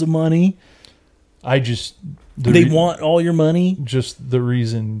worth tons of money. They want all your money. Just the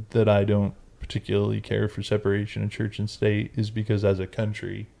reason that I don't particularly care for separation of church and state is because as a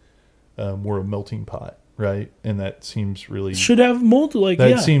country, we're a melting pot. Right, and that seems really should have multiple. Like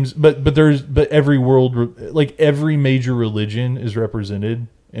that seems, but every like every major religion is represented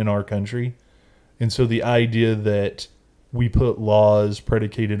in our country, and so the idea that we put laws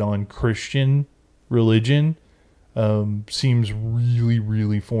predicated on Christian religion seems really,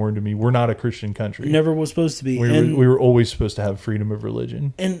 really foreign to me. We're not a Christian country. Never was supposed to be. We were always supposed to have freedom of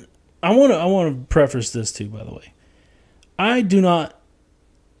religion. And I want to preface this too. By the way, I do not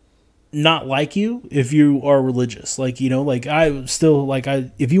like you if you are religious. Like, I still like,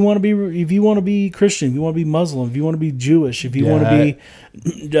 if you want to be Christian, if you want to be Muslim, if you want to be Jewish, if you want to be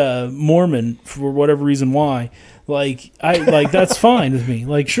Mormon for whatever reason, why, that's fine with me.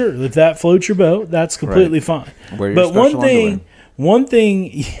 Like, sure, if that floats your boat, that's completely fine. But one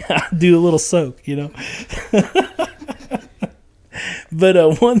thing, yeah, do a little soak,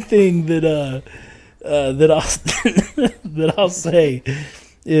 but one thing that I'll say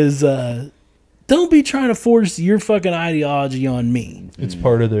is don't be trying to force your fucking ideology on me. It's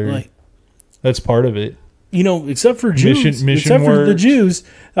part of their that's part of it. Except for Jews. Mission except for the Jews.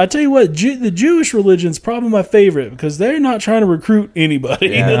 I tell you what, the Jewish religion's probably my favorite because they're not trying to recruit anybody.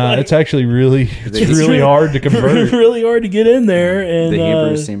 Yeah, it's actually really hard to convert. Really hard to get in there, and the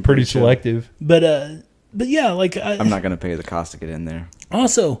Hebrews seem pretty selective. But yeah, like I'm not going to pay the cost to get in there.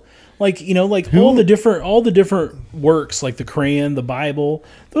 Also, all the different works, like the Quran, the Bible,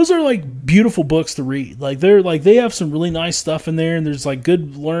 those are like beautiful books to read. Like they have some really nice stuff in there, and there's like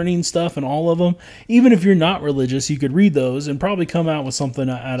good learning stuff in all of them. Even if you're not religious, you could read those and probably come out with something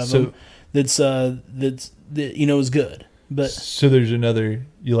out of them that's is good. But so there's another.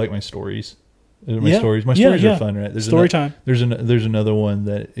 You like my stories? My stories are fun, right? Story time. There's another one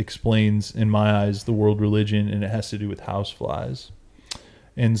that explains, in my eyes, the world religion, and it has to do with houseflies.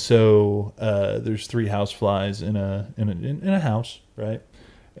 And so there's 3 houseflies in a house, right?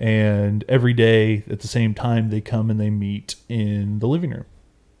 And every day at the same time they come and they meet in the living room.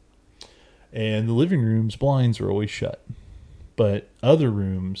 And the living room's blinds are always shut, but other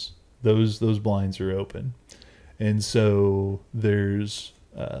rooms, those blinds are open. And so there's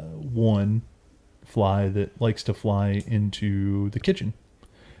one fly that likes to fly into the kitchen,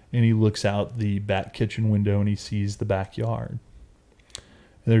 and he looks out the back kitchen window and he sees the backyard.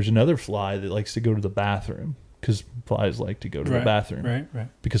 And there's another fly that likes to go to the bathroom because flies like to go to the bathroom. Right.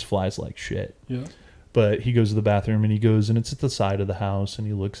 Because flies like shit. Yeah. But he goes to the bathroom and he goes and it's at the side of the house and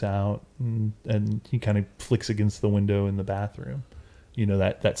he looks out and he kind of flicks against the window in the bathroom.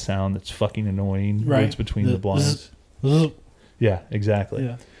 That sound that's fucking annoying. Right. It's between the blinds. Yeah, exactly.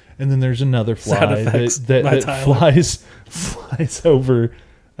 Yeah. And then there's another fly that flies over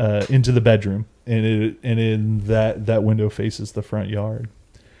into the bedroom, and that window faces the front yard.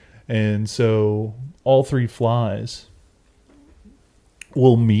 And so all 3 flies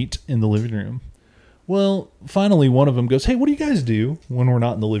will meet in the living room. Well, finally one of them goes, "Hey, what do you guys do when we're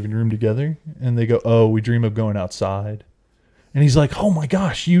not in the living room together?" And they go, "Oh, we dream of going outside." And he's like, "Oh my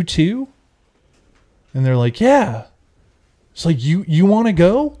gosh, you too?" And they're like, "Yeah." It's like, you want to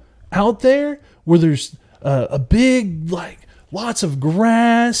go out there where there's a big, lots of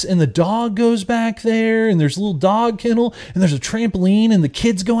grass, and the dog goes back there, and there's a little dog kennel, and there's a trampoline, and the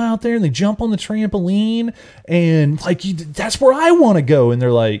kids go out there and they jump on the trampoline, and that's where I want to go. And they're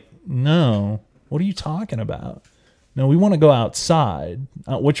like, "No, what are you talking about? no, we want to go outside.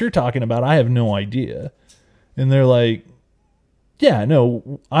 What you're talking about, I have no idea. And they're like, yeah,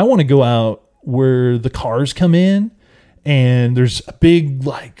 no, I want to go out where the cars come in and there's a big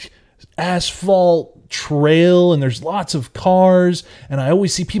like asphalt trail and there's lots of cars, and I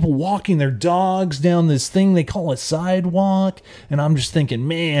always see people walking their dogs down this thing they call a sidewalk, and I'm just thinking,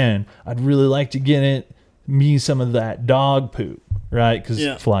 man, I'd really like to get me some of that dog poop, right? Because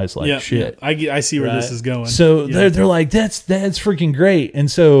it flies like shit. I see where this is going. So they're like, that's freaking great.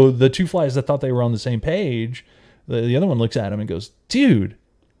 And so the two flies that thought they were on the same page, the other one looks at him and goes, dude,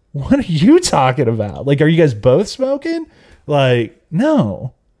 what are you talking about? Like, are you guys both smoking? Like,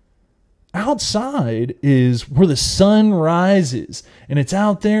 no. Outside is where the sun rises, and it's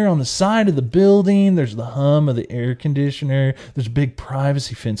out there on the side of the building. There's the hum of the air conditioner. There's a big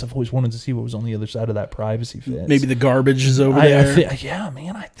privacy fence. I've always wanted to see what was on the other side of that privacy fence. Maybe the garbage is over there. Yeah,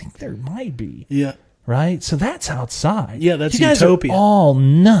 man, I think there might be. Yeah. Right? So that's outside. Yeah, that's you guys utopia. Are all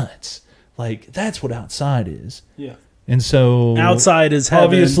nuts. Like, that's what outside is. Yeah. And so outside is heaven.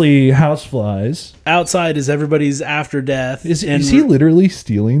 Obviously houseflies. Outside is everybody's after death. Is he literally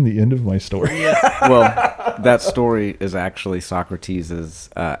stealing the end of my story? Yeah. Well, that story is actually Socrates'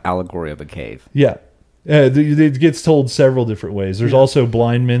 allegory of a cave. Yeah. It gets told several different ways. There's also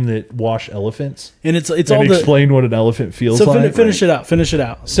blind men that wash elephants, and it's and all explain what an elephant feels like. So finish it out. Finish it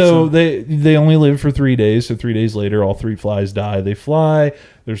out. So they only live for 3 days. So 3 days later, all 3 flies die. They fly.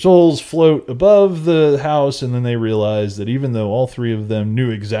 Their souls float above the house, and then they realize that even though all 3 of them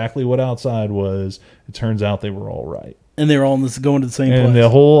knew exactly what outside was, it turns out they were all right. And they were all going to the same place. And the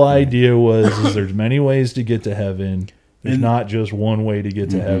whole idea was there's many ways to get to heaven. There's not just one way to get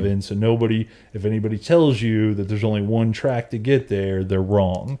to heaven. So if anybody tells you that there's only one track to get there, they're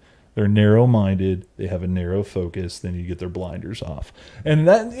wrong. They're narrow-minded. They have a narrow focus. Then you get their blinders off. And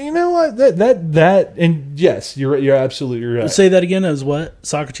that, you know what? That and yes, you're absolutely right. Say that again as what?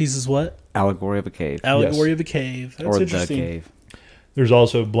 Socrates is what? Allegory of a cave. Allegory of a cave. That's or interesting. The cave. There's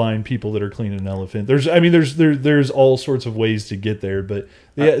also blind people that are cleaning an elephant. There's all sorts of ways to get there, but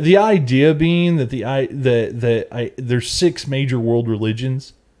the idea being that there's 6 major world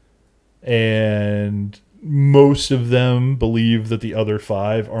religions, and most of them believe that the other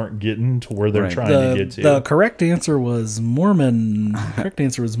 5 aren't getting to where they're trying to get to. The correct answer was Mormon. Correct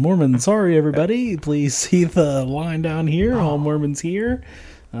answer was Mormon. Sorry, everybody. Please see the line down here. All Mormons here.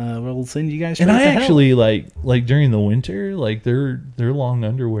 We'll send you guys straight and I to actually hell. like during the winter, like their long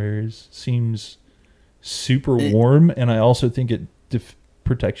underwears seems super warm, and I also think it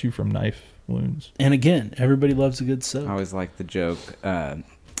protects you from knife wounds. And again, everybody loves a good soak. I always like the joke.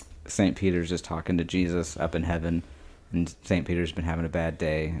 St. Peter's just talking to Jesus up in heaven, and St. Peter's been having a bad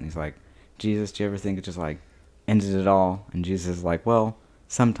day, and he's like, Jesus, do you ever think it just like ended it all? And Jesus is like, well,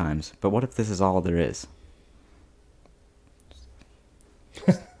 sometimes, but what if this is all there is?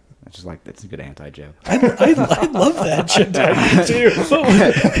 I just like, that's a good anti-joke. I love that joke. I do too.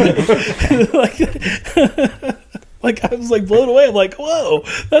 like I was like blown away. I'm like, whoa,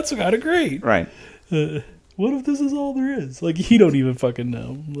 that's kind of great. Right. What if this is all there is? Like, you don't even fucking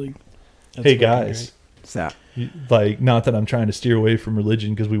know. Like, hey guys, so like, not that I'm trying to steer away from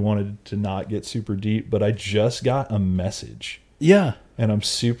religion because we wanted to not get super deep, but I just got a message. Yeah, and I'm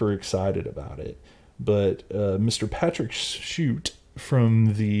super excited about it. But Mr. Patrick Shute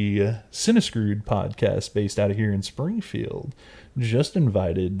from the Cinescrewed podcast based out of here in Springfield just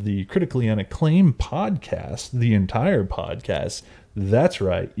invited the Critically Unacclaimed Podcast, the entire podcast. That's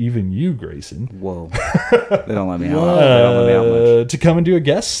right, even you, Grayson. Whoa. They don't let me out. To come and do a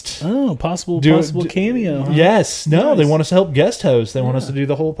guest. Oh, possible cameo. Huh? Yes. No, nice. They want us to help guest host. They want us to do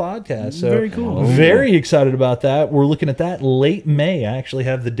the whole podcast. So very cool. Very excited about that. We're looking at that late May. I actually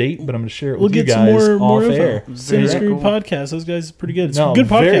have the date, but I'm going to share it with you guys more off air. Cinescrewed podcast. Those guys are pretty good. It's a No, good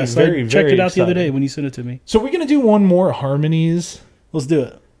podcast. very, I checked very it out the other excited. day when you sent it to me. So we're going to do one more harmonies. Let's do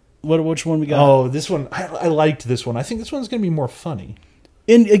it. Which one we got? Oh, this one. I liked this one. I think this one's going to be more funny.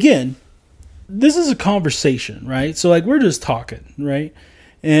 And again, this is a conversation, right? So like, we're just talking, right?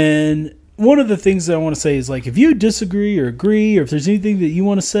 And one of the things that I want to say is, like, if you disagree or agree, or if there's anything that you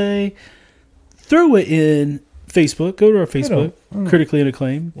want to say, throw it in Facebook. Go to our Facebook, Critically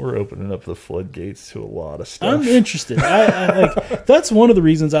Unacclaimed. We're opening up the floodgates to a lot of stuff. I'm interested. I like, that's one of the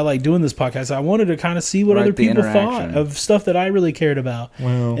reasons I like doing this podcast. I wanted to kind of see what other people thought of stuff that I really cared about.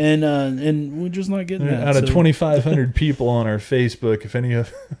 Well, and we're just not getting that. Out of 2,500 people on our Facebook, if any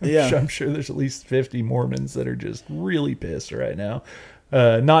of, yeah, I'm sure there's at least 50 Mormons that are just really pissed right now.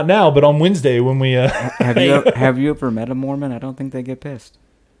 Not now, but on Wednesday when we have you ever met a Mormon? I don't think they get pissed.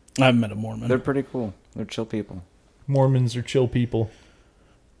 I've met a Mormon. They're pretty cool. They're chill people. Mormons are chill people.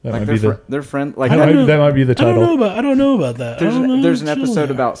 That Like might be they're friend. Like that might be the title. I don't know about that. there's an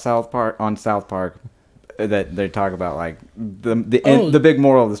episode about South Park that they talk about like the big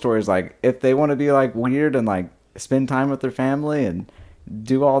moral of the story is like if they want to be like weird and like spend time with their family and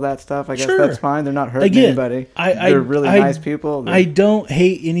do all that stuff, I guess that's fine. They're not hurting anybody. They're really nice people. I don't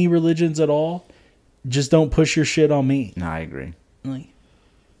hate any religions at all. Just don't push your shit on me. No, I agree. Like,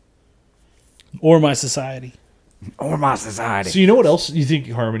 or my society. So you know what else you think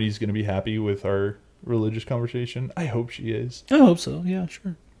Harmony's going to be happy with our religious conversation? I hope she is. I hope so. Yeah,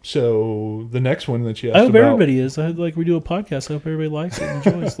 sure. So the next one that she asked I hope about, everybody is. I hope, like we do a podcast. I hope everybody likes it and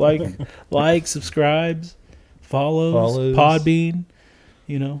enjoys. like, subscribes, follows, Podbean.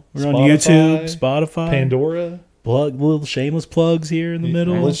 You know, we're on YouTube, Spotify, Pandora. Plug little shameless plugs here in the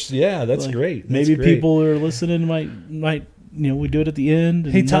middle. Yeah, that's like, great. Maybe people who are listening might we do it at the end.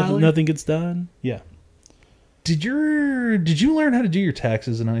 And hey Tyler, nothing gets done. Yeah. Did you learn how to do your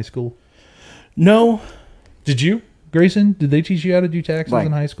taxes in high school? No. Did you, Grayson? Did they teach you how to do taxes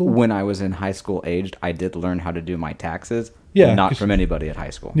in high school? When I was in high school aged, I did learn how to do my taxes. Yeah, not from anybody at high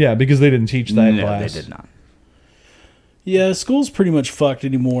school. Yeah, because they didn't teach that no, class. they did not. Yeah, school's pretty much fucked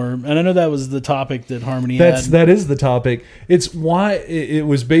anymore, and I know that was the topic that Harmony had. That is the topic. It's why it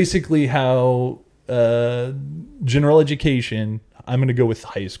was basically how general education. I'm going to go with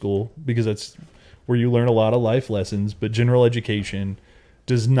high school because that's where you learn a lot of life lessons. But general education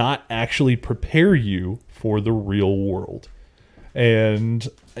does not actually prepare you for the real world, and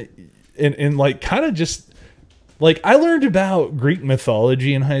like kind of just. Like, I learned about Greek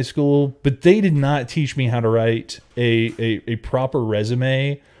mythology in high school, but they did not teach me how to write a proper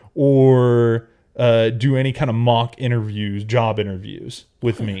resume or do any kind of mock interviews, job interviews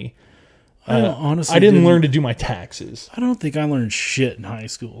with me. Honestly, I didn't learn to do my taxes. I don't think I learned shit in high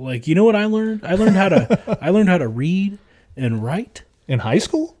school. Like, you know what I learned? I learned how to read and write. In high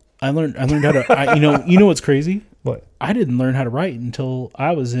school? I learned how to, you know what's crazy? What? I didn't learn how to write until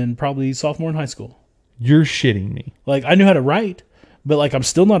I was in probably sophomore in high school. You're shitting me. Like, I knew how to write, but like I'm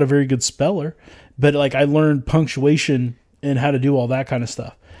still not a very good speller. But like I learned punctuation and how to do all that kind of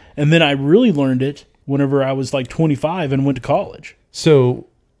stuff. And then I really learned it whenever I was like 25 and went to college. So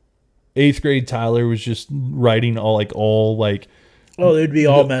 8th grade Tyler was just writing all oh, they'd be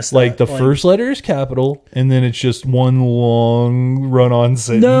all messed like up. The first letter is capital, and then it's just one long run-on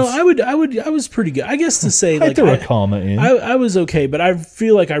sentence. No, I was pretty good. I guess to say I like threw a comma in. I was okay, but I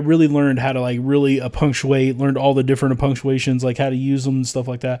feel like I really learned how to like really punctuate, learned all the different punctuations, like how to use them and stuff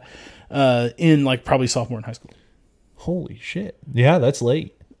like that, in like probably sophomore in high school. Holy shit! Yeah, that's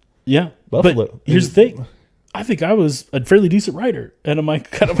late. Yeah, Buffalo. But here's the thing. I think I was a fairly decent writer out of my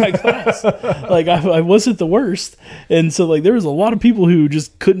class. Like I wasn't the worst, and so like there was a lot of people who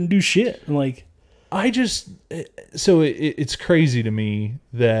just couldn't do shit. And like it's crazy to me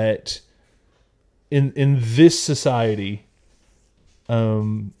that in this society,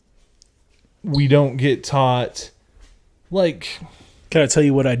 we don't get taught. Like, can I tell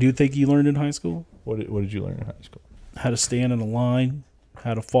you what I do think you learned in high school? What did you learn in high school? How to stand in a line,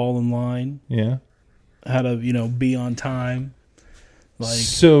 how to fall in line. Yeah. How to, be on time. Like,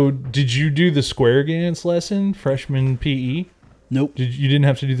 so, did you do the square dance lesson, freshman PE? Nope. You didn't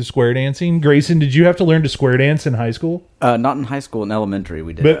have to do the square dancing? Grayson, did you have to learn to square dance in high school? Not in high school. In elementary,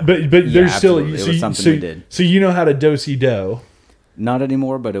 we did. But there's still... It was something we did. So, you know how to do-si-do? Not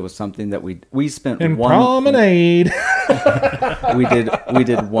anymore, but it was something that we spent and promenade. we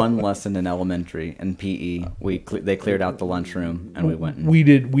did one lesson in elementary in PE. They cleared out the lunchroom and we went. We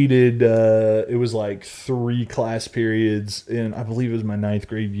did. It was like 3 class periods in, I believe it was my 9th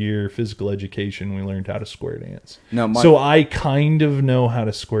grade year, physical education. We learned how to square dance. So I kind of know how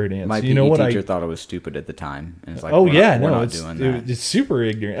to square dance. My PE teacher thought I was stupid at the time, and it's like, we're not doing that. It's super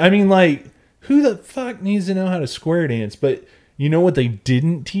ignorant. I mean, like, who the fuck needs to know how to square dance? But you know what they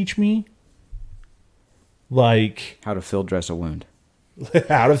didn't teach me? Like... how to field dress a wound.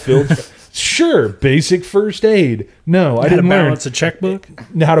 How to field... Sure, basic first aid. No, I didn't learn. How to balance a checkbook?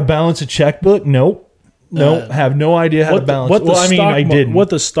 How to balance a checkbook? Nope. Have no idea how to balance... I didn't.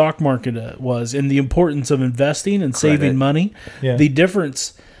 What the stock market was and the importance of investing and saving money. Yeah. The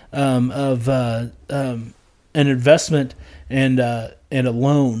difference of an investment and a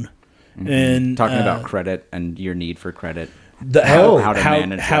loan. Mm-hmm. And talking about credit and your need for credit. How to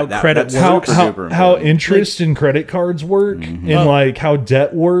manage credit works, how interest and credit cards work, and like how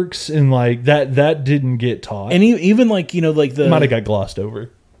debt works, and like that didn't get taught. And even like the might have got glossed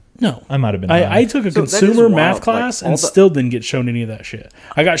over. No. I might have been. I took a So that is consumer wild. math Like, class all and the- still didn't get shown any of that shit.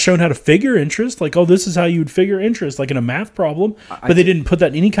 I got shown how to figure interest, like, oh, this is how you would figure interest, like in a math problem, but they didn't put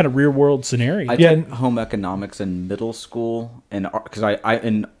that in any kind of real world scenario. I Yeah. took home economics in middle school, and because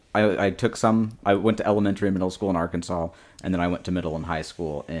I took some. I went to elementary and middle school in Arkansas, and then I went to middle and high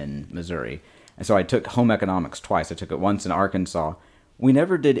school in Missouri. And so I took home economics twice. I took it once in Arkansas. We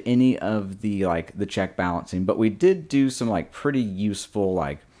never did any of the check balancing, but we did do some like pretty useful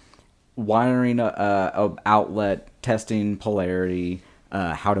like wiring a outlet, testing polarity,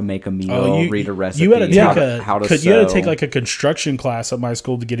 how to make a meal, read a recipe, You had to take how to you had to sew. take like a construction class at my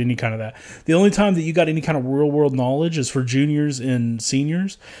school to get any kind of that. The only time that you got any kind of real world knowledge is for juniors and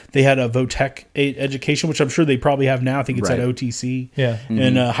seniors. They had a VOTEC education, which I'm sure they probably have now. I think it's at Right. OTC. Yeah.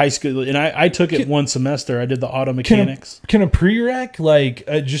 In high school, and I took it one semester. I did the auto mechanics. Can a prereq, like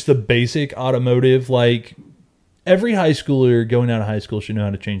just the basic automotive, like every high schooler going out of high school should know how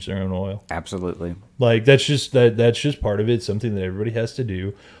to change their own oil. Absolutely. Like that's just part of it. It's something that everybody has to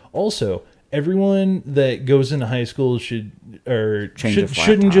do. Also, everyone that goes into high school shouldn't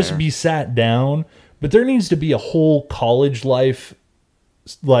just tire. be sat down, but there needs to be a whole college life,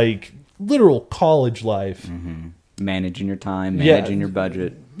 like literal college life. Managing your time, Yeah. managing your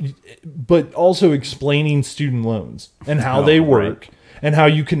budget. But also explaining student loans and how Oh, they right. work and how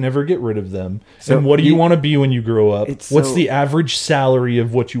you can never get rid of them. So and what do you you- want to be when you grow up? It's What's so- the average salary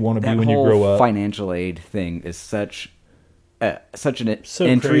of what you want to be That when you whole grow up? financial aid thing is such an So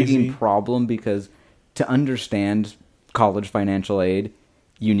intriguing crazy. problem, because to understand college financial aid,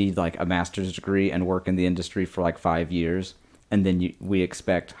 you need like a master's degree and work in the industry for like 5 years, and then we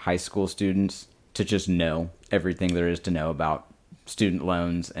expect high school students to just know everything there is to know about student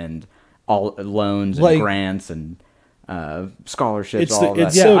loans and all loans and Like- grants and scholarships. It's all the- that.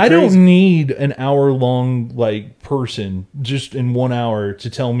 it's Yeah, so I crazy. don't need an hour long like person just in 1 hour to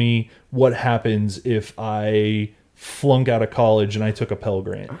tell me what happens if I flunk out of college and I took a Pell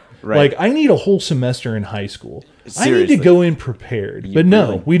Grant. Right. Like I need a whole semester in high school. I need Seriously. to go in prepared. You But no,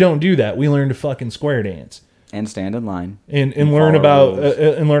 really- we don't do that. We learn to fucking square dance. And stand in line And follow learn about rules.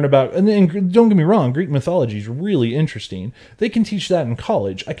 and don't get me wrong, Greek mythology is really interesting. They can teach that in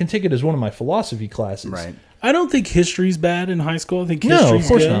college. I can take it as one of my philosophy classes. right. I don't think history's bad in high school. I think No, history's of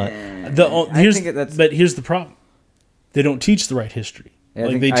course good. not. But here's the problem: they don't teach the right history. Yeah, I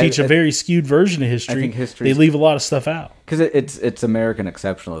like think- they teach I- a very skewed version of history. think history's- They leave a lot of stuff out. Because it's American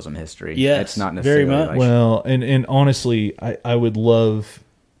exceptionalism history. Yes, it's not very necessarily much. like, Well, and honestly, I would love,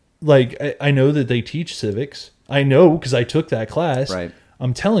 like, I know that they teach civics. I know because I took that class. Right.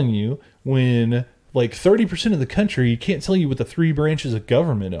 I'm telling you, when like 30% of the country can't tell you what the 3 branches of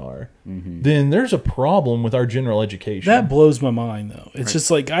government are, then there's a problem with our general education. That blows my mind, though. It's just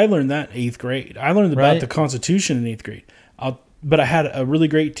like I learned that in 8th grade. I learned about Right. the Constitution in 8th grade. But I had a really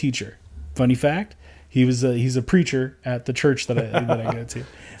great teacher. Funny fact: he's a preacher at the church that I go to.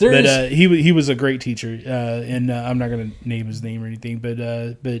 But he was a great teacher, and I'm not going to name his name or anything,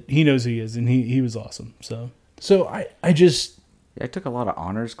 but he knows who he is, and he was awesome. So I just I took a lot of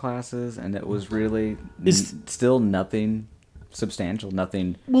honors classes, and it was really Is- still nothing substantial,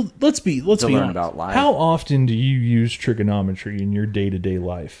 nothing Well, let's be to honest. learn about life. how often do you use trigonometry in your day-to-day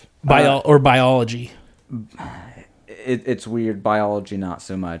life? Or biology. It's weird. Biology, not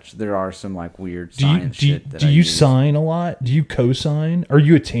so much. There are some like weird Do you science shit that do I you use. sine a lot? Do you cosine? Are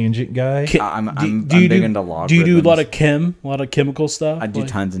you a tangent guy? I'm big into logarithms. Do you do a lot of chemical stuff? I do Like,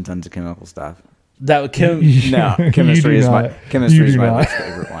 tons and tons of chemical stuff. that chem. No, You chemistry do is not. my chemistry You is do my not. least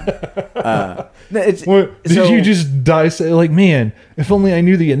favorite one. No, it's, What, did so- you just dissect? Like, man, if only I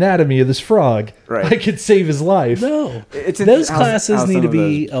knew the anatomy of this frog, Right. I could save his life. No, It's those how- classes how need some to of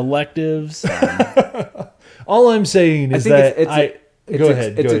be electives. All I'm saying I is think that it's go ahead. It's Go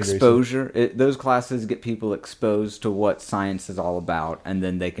ahead, Grayson. exposure. Those classes get people exposed to what science is all about, and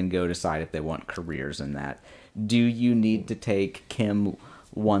then they can go decide if they want careers in that. Do you need to take Chem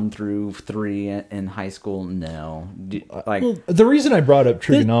 1 through 3 in high school? No. Well, the reason I brought up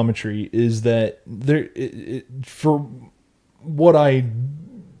trigonometry is that for what I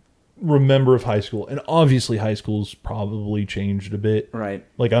remember of high school, and obviously high school's probably changed a bit. right.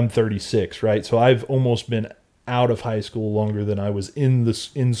 Like I'm 36, right? So I've almost been out of high school longer than I was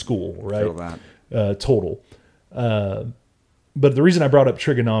in school, right? Feel that. Total. But the reason I brought up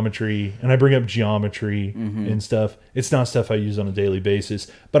trigonometry and I bring up geometry Mm-hmm. and stuff, it's not stuff I use on a daily basis.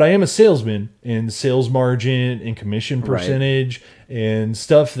 But I am a salesman, and sales margin and commission percentage and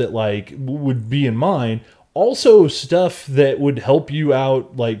stuff that like would be in mine. Also, stuff that would help you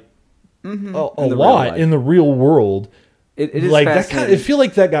out like a In the real lot life. in the real world. It is like that fascinating. I feel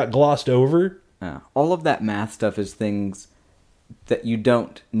like that got glossed over. Yeah. All of that math stuff is things that you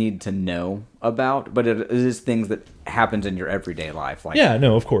don't need to know about, but it is things that happens in your everyday life. Like Yeah,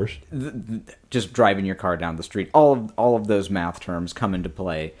 no, of course. Just driving your car down the street. All of those math terms come into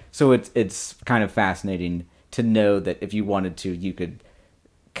play. So it's kind of fascinating to know that if you wanted to, you could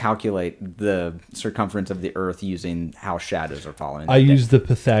calculate the circumference of the Earth using how shadows are falling. I use the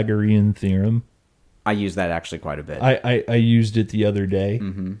Pythagorean theorem. I use that actually quite a bit. I used it the other day,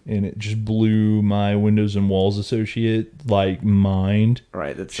 and it just blew my Windows and Walls associate mind.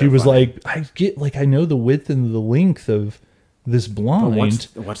 Right. That's she was funny. I know the width and the length of this blind.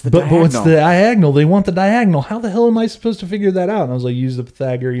 What's the diagonal? But what's the diagonal? They want the diagonal. How the hell am I supposed to figure that out? And I was like, use the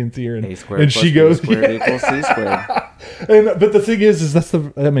Pythagorean theorem. A squared and plus she B goes, squared equals C squared. But the thing is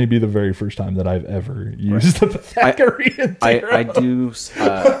that may be the very first time that I've ever used the Pythagorean theorem. I do.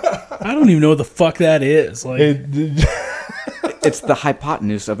 I don't even know what the fuck that is. Like, It's the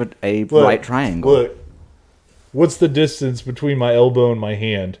hypotenuse of a right triangle. Look, what's the distance between my elbow and my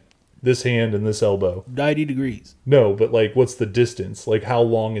hand? This hand and this elbow. 90 degrees. No, but what's the distance? How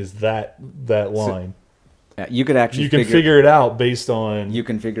long is that line? You could actually figure it out based on you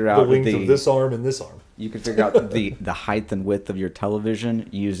can figure out the length of this arm and this arm. You can figure out the height and width of your television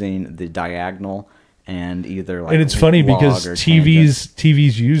using the diagonal and either and it's funny because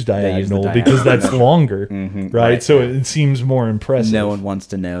TVs use diagonal because that's longer, right? So it seems more impressive. No one wants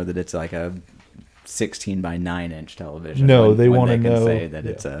to know that it's like a 16 by 9 inch television. No, they want to know say that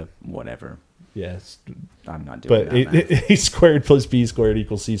it's a whatever. Yes, I'm not doing that. But A squared plus B squared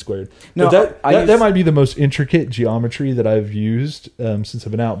equals C squared. No, but that might be the most intricate geometry that I've used since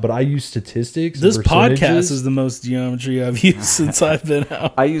I've been out. But I use statistics. This podcast is the most geometry I've used since I've been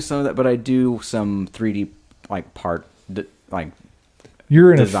out. I use some of that, but I do some 3D part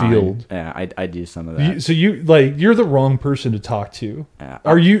You're in design. A field. Yeah, I do some of that. You're the wrong person to talk to.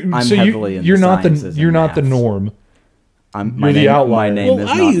 Are you? I'm so heavily you're not the norm. You're the outlier. My name is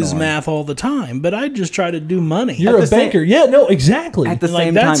I not use norm. math all the time, but I just try to do money. You're a banker. Yeah, no, exactly. At the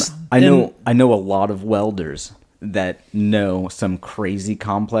same time, I know a lot of welders that know some crazy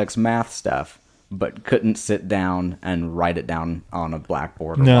complex math stuff, but couldn't sit down and write it down on a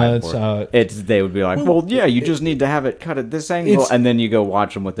blackboard or whiteboard. They would be like, well, yeah, you just need to have it cut at this angle, and then you go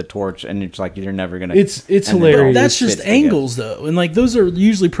watch them with the torch, and it's like you're never gonna. It's hilarious. That's just angles, though, and those are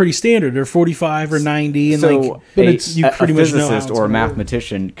usually pretty standard. They're 45 or 90, and you pretty much know how it's or a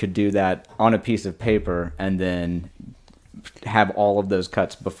mathematician could do that on a piece of paper, and then have all of those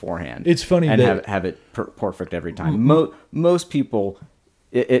cuts beforehand. It's funny and that have it perfect every time. Most people,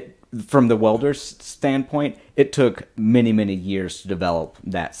 from the welder's standpoint, it took many, many years to develop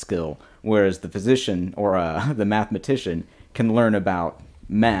that skill, whereas the physician or the mathematician can learn about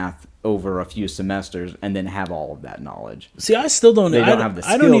math over a few semesters and then have all of that knowledge. See, I still don't.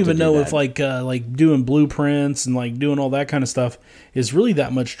 I don't even know that. if like doing blueprints and doing all that kind of stuff is really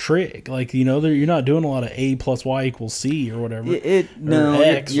that much trig. You're not doing a lot of A plus Y equals C or whatever. You're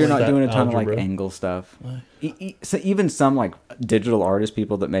not doing a ton of angle stuff. So even some digital artist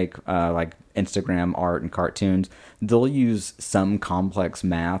people that make Instagram art and cartoons, they'll use some complex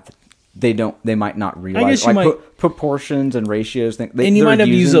math. They might not realize proportions and ratios. And you might have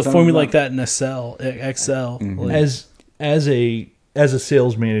to use a formula like that in Excel. Mm-hmm. As a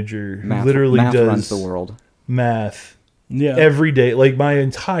sales manager who literally math does runs the world. Math every day.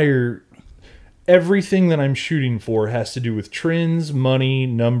 Everything that I'm shooting for has to do with trends, money,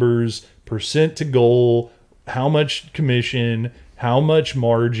 numbers, percent to goal, how much commission, how much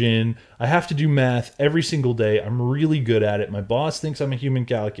margin. I have to do math every single day. I'm really good at it. My boss thinks I'm a human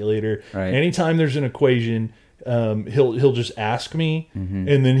calculator. Right. Anytime there's an equation, he'll just ask me,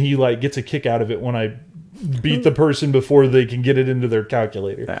 and then he gets a kick out of it when I beat the person before they can get it into their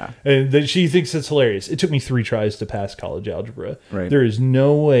calculator. Yeah. And then she thinks it's hilarious. It took me 3 tries to pass college algebra. Right. There is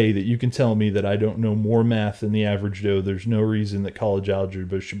no way that you can tell me that I don't know more math than the average Joe. There's no reason that college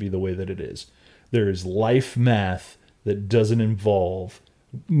algebra should be the way that it is. There is life math that doesn't involve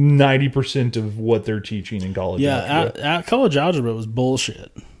 90% of what they're teaching in college algebra. College algebra was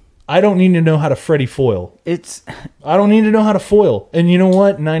bullshit. I don't need to know how to Freddy foil. I don't need to know how to foil. And you know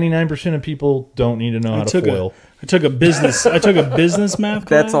what? 99% of people don't need to know how to foil. I took a business math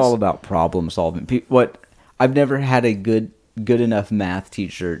class. That's all about problem solving. I've never had a good enough math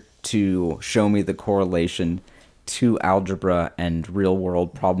teacher to show me the correlation to algebra and real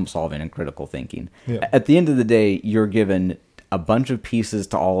world problem solving and critical thinking. Yeah. At the end of the day, you're given a bunch of pieces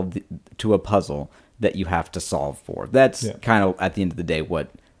to a puzzle that you have to solve for. That's kind of at the end of the day what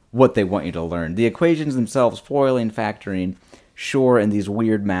they want you to learn. The equations themselves, foiling, factoring, sure, in these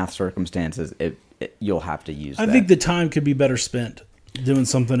weird math circumstances, you'll have to use that. I think the time could be better spent doing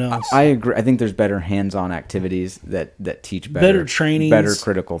something else. I agree. I think there's better hands-on activities that teach better trainings, better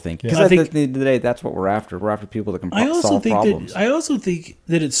critical thinking. Because I think at the end of the day, that's what we're after. We're after people that can solve problems. I also think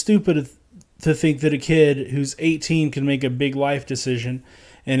that it's stupid to think that a kid who's 18 can make a big life decision,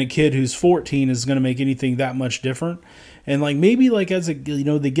 and a kid who's 14 is going to make anything that much different. And like maybe like as they get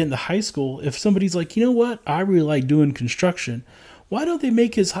into high school, if somebody's like, you know what, I really like doing construction, why don't they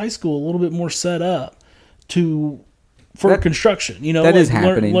make his high school a little bit more set up for construction? That is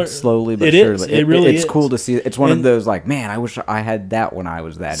happening slowly but surely. It really is. It's cool to see. It's one of those like, man, I wish I had that when I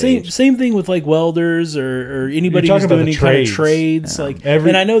was that age. Same thing with like welders or anybody who's doing any kind of trades. Yeah. Like,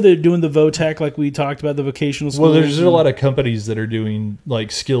 and I know they're doing the VOTEC, like we talked about, the vocational school. Well, there's a lot of companies that are doing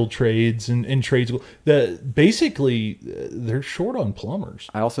like skilled trades and trade school that basically they're short on plumbers.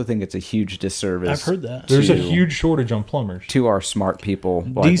 I also think it's a huge disservice. I've heard that. There's a huge shortage on plumbers. To our smart people.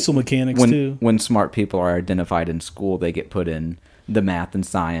 Diesel mechanics too. When smart people are identified in school, they get put in the math and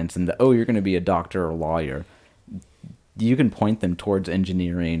science and you're going to be a doctor or lawyer. You can point them towards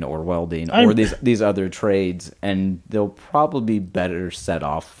engineering or welding or these other trades, and they'll probably be better set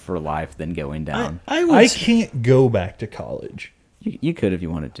off for life than going down. I can't go back to college. You could if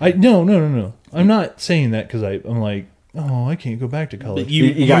you wanted to. No. I'm not saying that because I'm like, oh, I can't go back to college.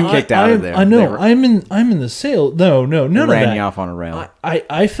 You got kicked out of there. I know. I'm in the sales. No, none of that. Ran you off on a rail.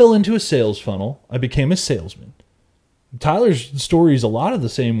 I fell into a sales funnel. I became a salesman. Tyler's story is a lot of the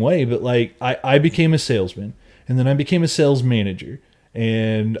same way, but like I became a salesman, and then I became a sales manager,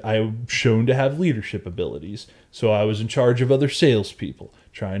 and I'm shown to have leadership abilities. So I was in charge of other salespeople,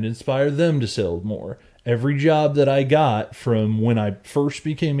 trying to inspire them to sell more. Every job that I got from when I first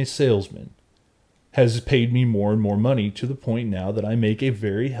became a salesman has paid me more and more money, to the point now that I make a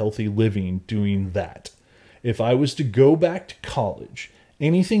very healthy living doing that. If I was to go back to college,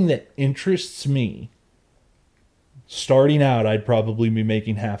 anything that interests me, starting out, I'd probably be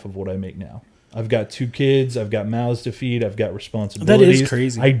making half of what I make now. I've got 2 kids. I've got mouths to feed. I've got responsibilities. That is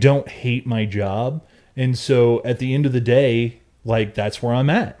crazy. I don't hate my job. And so at the end of the day, like, that's where I'm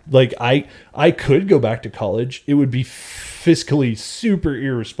at. Like, I could go back to college. It would be fiscally super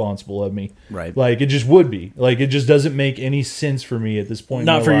irresponsible of me. Right. Like, it just would be. Like, it just doesn't make any sense for me at this point in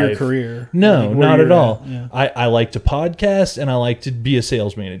my life. Not for your career. No, like, not at all. Yeah. I like to podcast, and I like to be a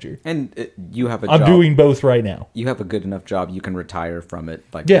sales manager. And you have a job. I'm doing both right now. You have a good enough job. You can retire from it.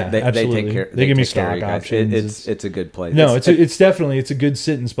 Like, yeah, they absolutely. take care. They give me stock options. It's a good place. No, it's definitely a good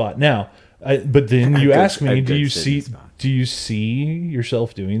sitting spot. Now, but then you ask me, do you see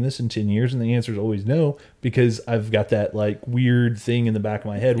yourself doing this in 10 years? And the answer is always no, because I've got that like weird thing in the back of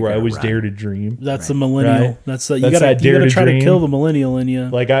my head where I always dare to dream. That's the millennial. Right? That's you gotta try to kill the millennial in you.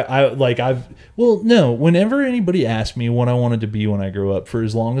 Like whenever anybody asks me what I wanted to be when I grow up, for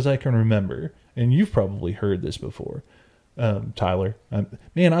as long as I can remember, and you've probably heard this before, Tyler,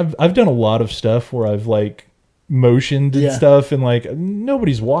 I've done a lot of stuff where I've like motioned and stuff, and like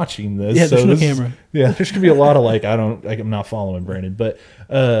nobody's watching this. Yeah, there's no camera. Yeah, there's gonna be a lot of like I'm not following Brandon, but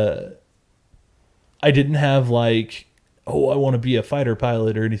I didn't have like, I want to be a fighter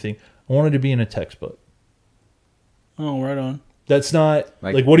pilot or anything. I wanted to be in a textbook. Oh, right on. That's not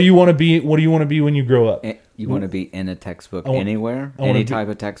like what do you want to be? What do you want to be when you grow up? You want to be in a textbook anywhere? Any type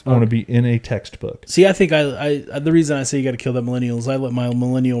of textbook? I want to be in a textbook. See, I think I the reason I say you got to kill that millennial is I let my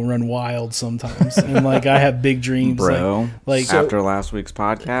millennial run wild sometimes, and like I have big dreams, bro. After last week's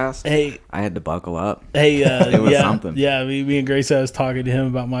podcast, I had to buckle up. It was something. Yeah, me and Grace, I was talking to him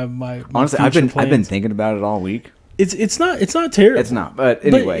about my honestly, I've been thinking about it all week. It's not terrible. It's not, but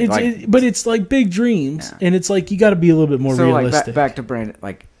anyway, but it's like big dreams, and it's like you got to be a little bit more realistic. Like back to Brandon,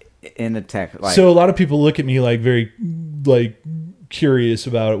 like in the tech. Like, so a lot of people look at me like very like curious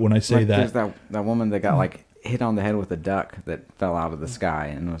about it when I say that. There's that woman that got like hit on the head with a duck that fell out of the sky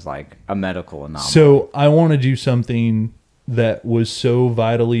and was like a medical anomaly. So I want to do something that was so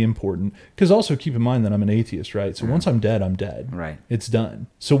vitally important, because also keep in mind that I'm an atheist, right? So once I'm dead, I'm dead. Right. It's done.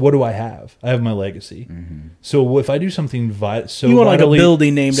 So what do I have? I have my legacy. Mm-hmm. So if I do something you want like a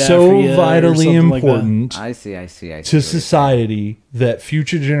building named after you, vitally important, I see to society, that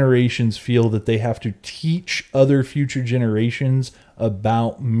future generations feel that they have to teach other future generations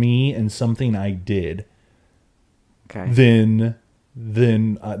about me and something I did. Okay. Then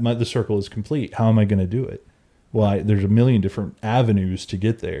the circle is complete. How am I going to do it? Well, there's a million different avenues to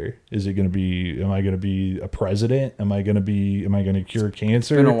get there. Is it going to be? Am I going to be a president? Am I going to cure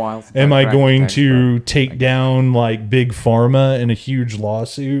cancer? It's been a while. Am I going to take down like big pharma in a huge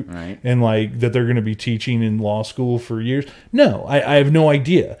lawsuit, right? And like that they're going to be teaching in law school for years? No, I have no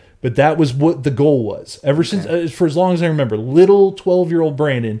idea. But that was what the goal was. Ever since, for as long as I remember, little 12-year-old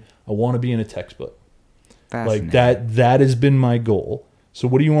Brandon, I want to be in a textbook. Like that has been my goal. So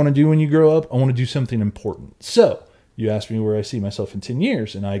what do you want to do when you grow up? I want to do something important. So you ask me where I see myself in 10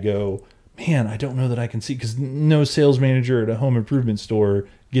 years, and I go, man, I don't know that I can see, because no sales manager at a home improvement store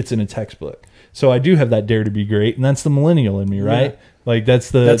gets in a textbook. So I do have that dare to be great, and that's the millennial in me, right? Yeah. Like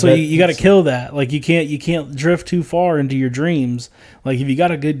that's why you got to kill that. Like you can't drift too far into your dreams. Like if you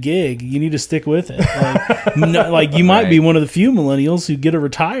got a good gig, you need to stick with it. Like, like you might be one of the few millennials who get to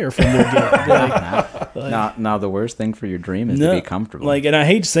retire from their gig. Now the worst thing for your dream is to be comfortable. Like, and I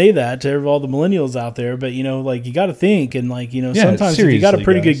hate to say that to all the millennials out there, but like you got to think, and like sometimes if you got a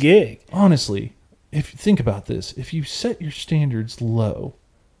pretty good gig. Honestly, if you think about this, if you set your standards low,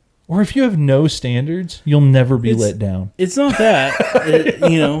 or if you have no standards, you'll never be let down. It's not that,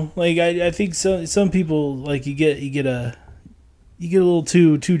 like I think some people, like you get a little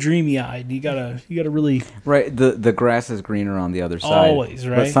too dreamy eyed. You gotta really right. The grass is greener on the other side. Always,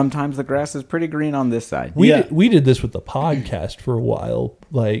 right. But sometimes the grass is pretty green on this side. We did this with the podcast for a while,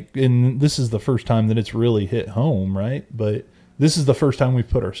 like, and this is the first time that it's really hit home, right? But this is the first time we've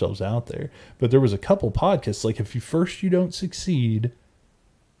put ourselves out there. But there was a couple podcasts, like if you don't succeed,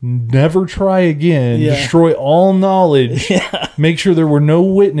 never try again, destroy all knowledge, make sure there were no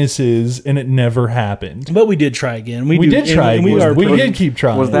witnesses, and it never happened. But we did try again. We did try again. We did keep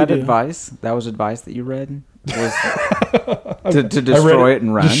trying. Was that advice? That was advice that you read? Was to destroy it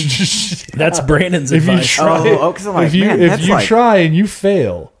and run? That's Brandon's advice. If you try and you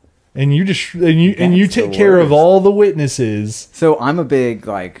fail, and you take care of all the witnesses. So I'm a big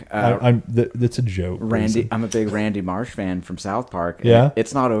that's a joke. I'm a big Randy Marsh fan from South Park. Yeah,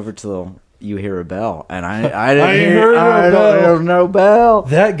 it's not over till you hear a bell, and I didn't hear no bell.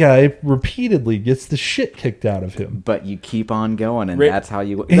 That guy repeatedly gets the shit kicked out of him, but you keep on going, and that's how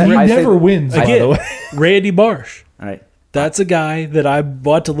you. And he never wins. By the way, Randy Marsh. All right. That's a guy that I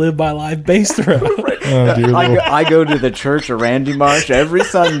bought to live my life based around. I go to the church of Randy Marsh every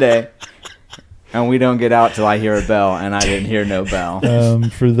Sunday, and we don't get out till I hear a bell, and I didn't hear no bell.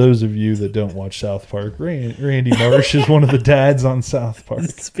 For those of you that don't watch South Park, Randy Marsh is one of the dads on South Park.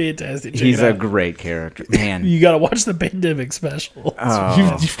 It's fantastic. He's a great character, man. You got to watch the pandemic special.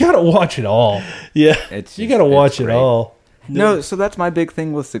 You've got to watch it all. Yeah, you got to watch it all. No, so that's my big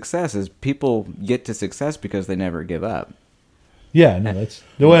thing with success is people get to success because they never give up. Yeah, no, that's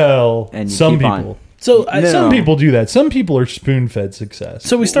and some people. Some people do that. Some people are spoon-fed success.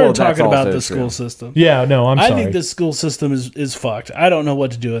 So we started talking about the school system. Yeah, no, I'm sorry. I think the school system is fucked. I don't know what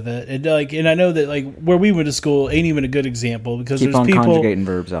to do with it. And I know that where we went to school ain't even a good example because there's people conjugating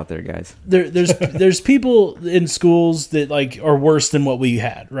verbs out there, guys. There's people in schools that are worse than what we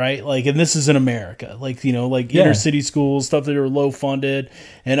had, right? And this is in America. Inner city schools, stuff that are low funded.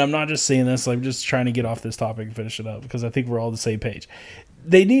 And I'm not just saying this, I'm just trying to get off this topic and finish it up because I think we're all on the same page.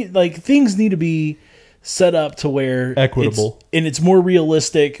 They need things need to be set up to where equitable it's more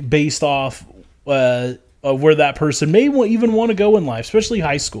realistic based off of where that person may even want to go in life, especially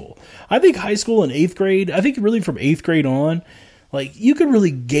high school. I think high school and 8th grade, I think really from 8th grade on, you could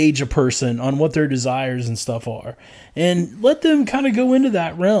really gauge a person on what their desires and stuff are and let them kind of go into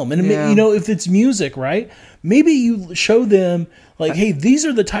that realm. And if it's music, right? Maybe you show them hey, these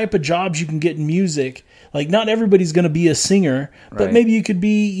are the type of jobs you can get in music. Not everybody's going to be a singer, but maybe you could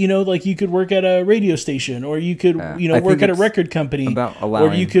be, you could work at a radio station, or you could, work at a record company,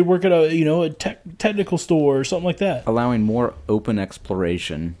 or you could work at a technical store or something like that. Allowing more open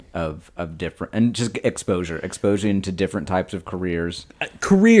exploration of different, and just exposure into different types of careers.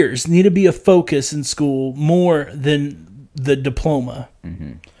 Careers need to be a focus in school more than the diploma,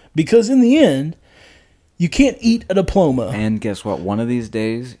 because in the end, you can't eat a diploma. And guess what? One of these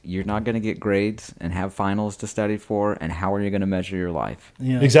days, you're not going to get grades and have finals to study for. And how are you going to measure your life?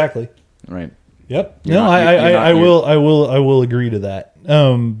 Yeah, exactly. Right. Yep. I will agree to that.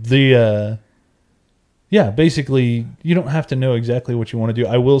 Basically, you don't have to know exactly what you want to do.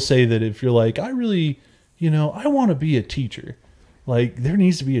 I will say that if you're I really, I want to be a teacher. There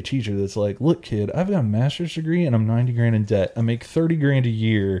needs to be a teacher that's look, kid, I've got a master's degree and I'm $90,000 in debt. I make $30,000 a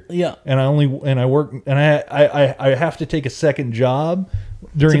year. Yeah. And I work, and I have to take a second job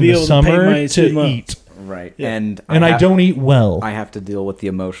during the summer to eat. Right. Yeah. And I don't eat well. I have to deal with the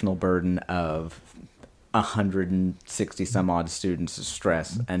emotional burden of 160 some odd students'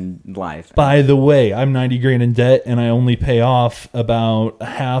 stress and life. By the way, I'm $90,000 in debt, and I only pay off about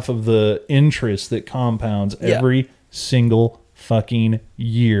half of the interest that compounds every single fucking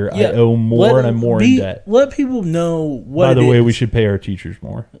year. I owe more, and I'm more in debt. Let people know what. By the way, we should pay our teachers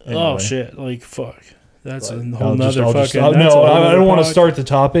more. Anyway. Oh shit! Fuck. That's a whole nother fucking. I don't want to start the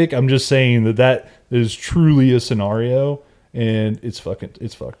topic. I'm just saying that is truly a scenario, and it's fucked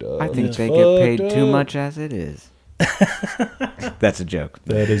up. I think It's they get paid fucked too up. much as it is. That's a joke.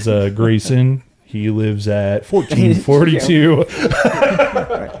 That is Grayson. He lives at 1442.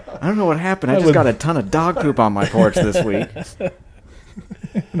 I don't know what happened. I just got a ton of dog poop on my porch this week.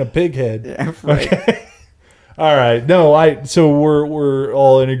 And a pig head. Yeah, right. Okay. All right. No, so we're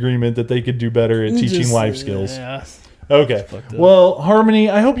all in agreement that they could do better at teaching life skills. Yeah. Okay. Well, Harmony,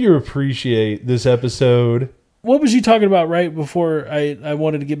 I hope you appreciate this episode. What was you talking about right before I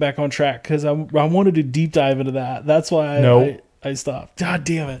wanted to get back on track? Because I wanted to deep dive into that. That's why I stopped. God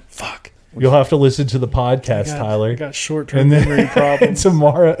damn it. Fuck. You'll have to listen to the podcast, Tyler. I got short-term memory problems.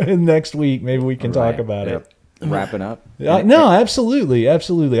 Tomorrow and next week, maybe we can talk about it. Wrapping up. No, absolutely. I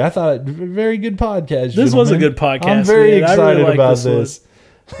thought it very good podcast. This was a good podcast. I'm very man. excited really like about this.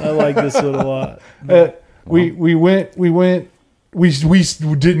 I like this one a lot. We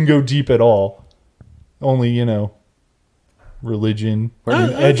didn't go deep at all. Only, religion,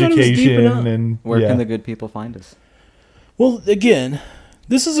 and education, and where can the good people find us? Well, again,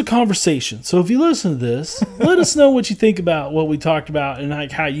 this is a conversation. So if you listen to this, let us know what you think about what we talked about and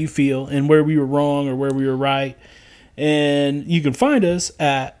like how you feel and where we were wrong or where we were right. And you can find us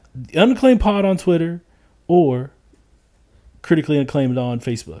at the Unacclaimed Pod on Twitter or Critically Unacclaimed on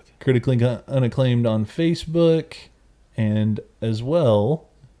Facebook. Critically Unacclaimed on Facebook. And as well,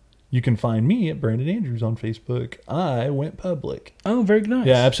 you can find me at Brandon Andrews on Facebook. I went public. Oh, very nice.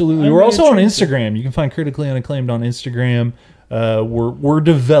 Yeah, absolutely. We're also on Instagram. You can find Critically Unacclaimed on Instagram. We're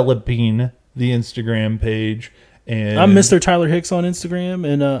developing the Instagram page, and I'm Mr. Tyler Hicks on Instagram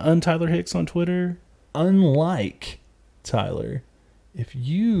and Untyler Hicks on Twitter. Unlike Tyler, if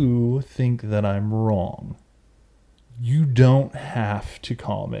you think that I'm wrong, you don't have to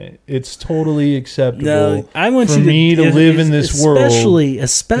comment. It's totally acceptable. No, I want for me to live in this world, especially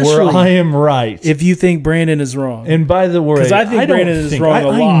where I am right. If you think Brandon is wrong, and by the way, because I think Brandon is wrong a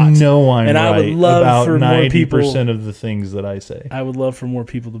lot. I know I'm and right I would love about for more people. 90% of the things that I say. I would love for more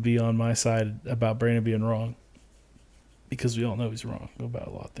people to be on my side about Brandon being wrong, because we all know he's wrong about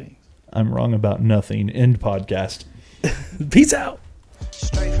a lot of things. I'm wrong about nothing. End podcast. Peace out.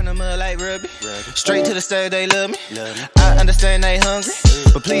 Straight from the mud like Ruby. Straight to the stage, they love me. I understand they hungry,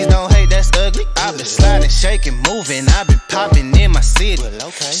 but please don't hate, that's ugly. I've been sliding, shaking, moving. I've been popping in my city.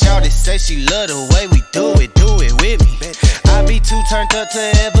 Shawty say she love the way we do it with me. I be too turned up to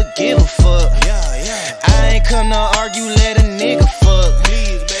ever give a fuck. I ain't come to argue, let a nigga fuck.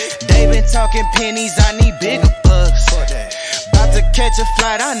 They been talking pennies, I need bigger bucks. About to catch a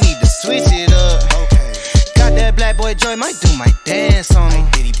flight, I need to switch it up. Got that black boy joy, might do my dance on him.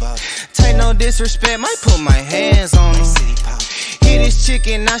 Take no disrespect, might put my hands on him. Hit this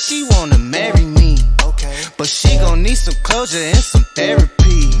chicken, now she wanna marry me. But she gon' need some closure and some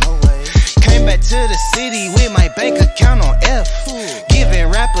therapy. Came back to the city with my bank account on F.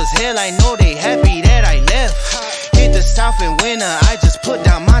 Giving rappers hell, I know they happy that I left. Hit the south in winter, I just put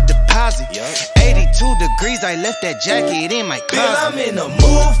down my deposit. 82 degrees, I left that jacket in my closet. Bill, I'm in the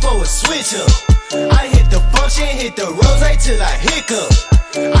mood for a switch up. I hit the function, hit the rose till I hiccup.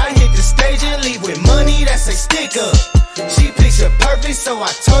 I hit the stage and leave with money that's a stick up. She picture perfect, so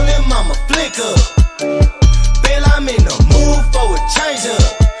I told him I'ma flick up. Bill, I'm in the mood for a change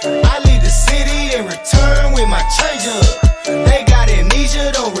up. I leave the city and return with my change up. They got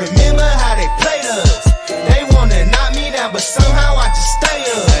amnesia, don't remember how they played us. They wanna knock me down, but somehow I just stay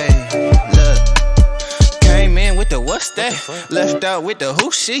up. Hey, look, came in with the what's that? Left out with the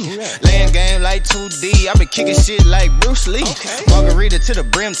who she? Laying game like 2D, I been kicking shit like Bruce Lee. Margarita to the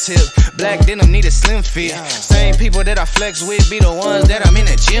brim tip, black denim need a slim fit. Same people that I flex with be the ones that I'm in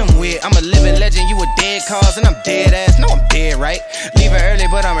the gym with. I'm a living legend, you a dead cause, and I'm dead ass. No, I'm dead right. Leaving early,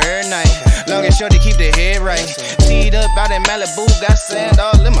 but I'm early night. Long and short to keep the head right. Teed up out in Malibu, got sand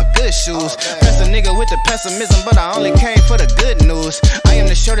all in my good shoes. Press a nigga with the pessimism, but I only came for the good news. I am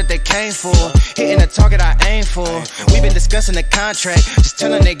the show that they came for, hitting the target I aim for. We been discussing the contract, just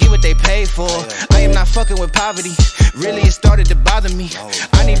telling they get what they paid for. I am not fucking with poverty, really it started to bother me.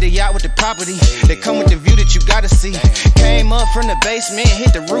 I need the yacht with the property, they come with the view that you gotta see. Came up from the basement,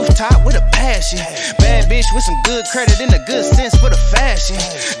 hit the rooftop with a passion. Bad bitch with some good credit and a good sense for the fashion.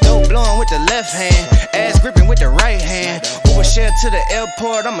 Dope blowing with the left hand, ass gripping with the right hand. Uber share to the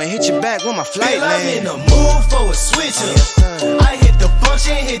airport, I'ma hit you back when my flight land. I'm in the mood for a switch up. I hit the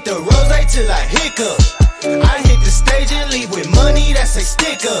function, hit the rose till I hiccup. I hit the stage and leave with money that's a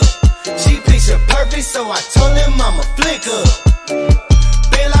stick up. She picture perfect, so I told him I'ma flick up.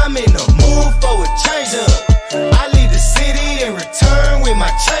 Bill, I'm in the mood for a change up. I leave the city and return with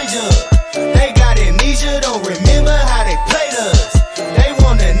my change up.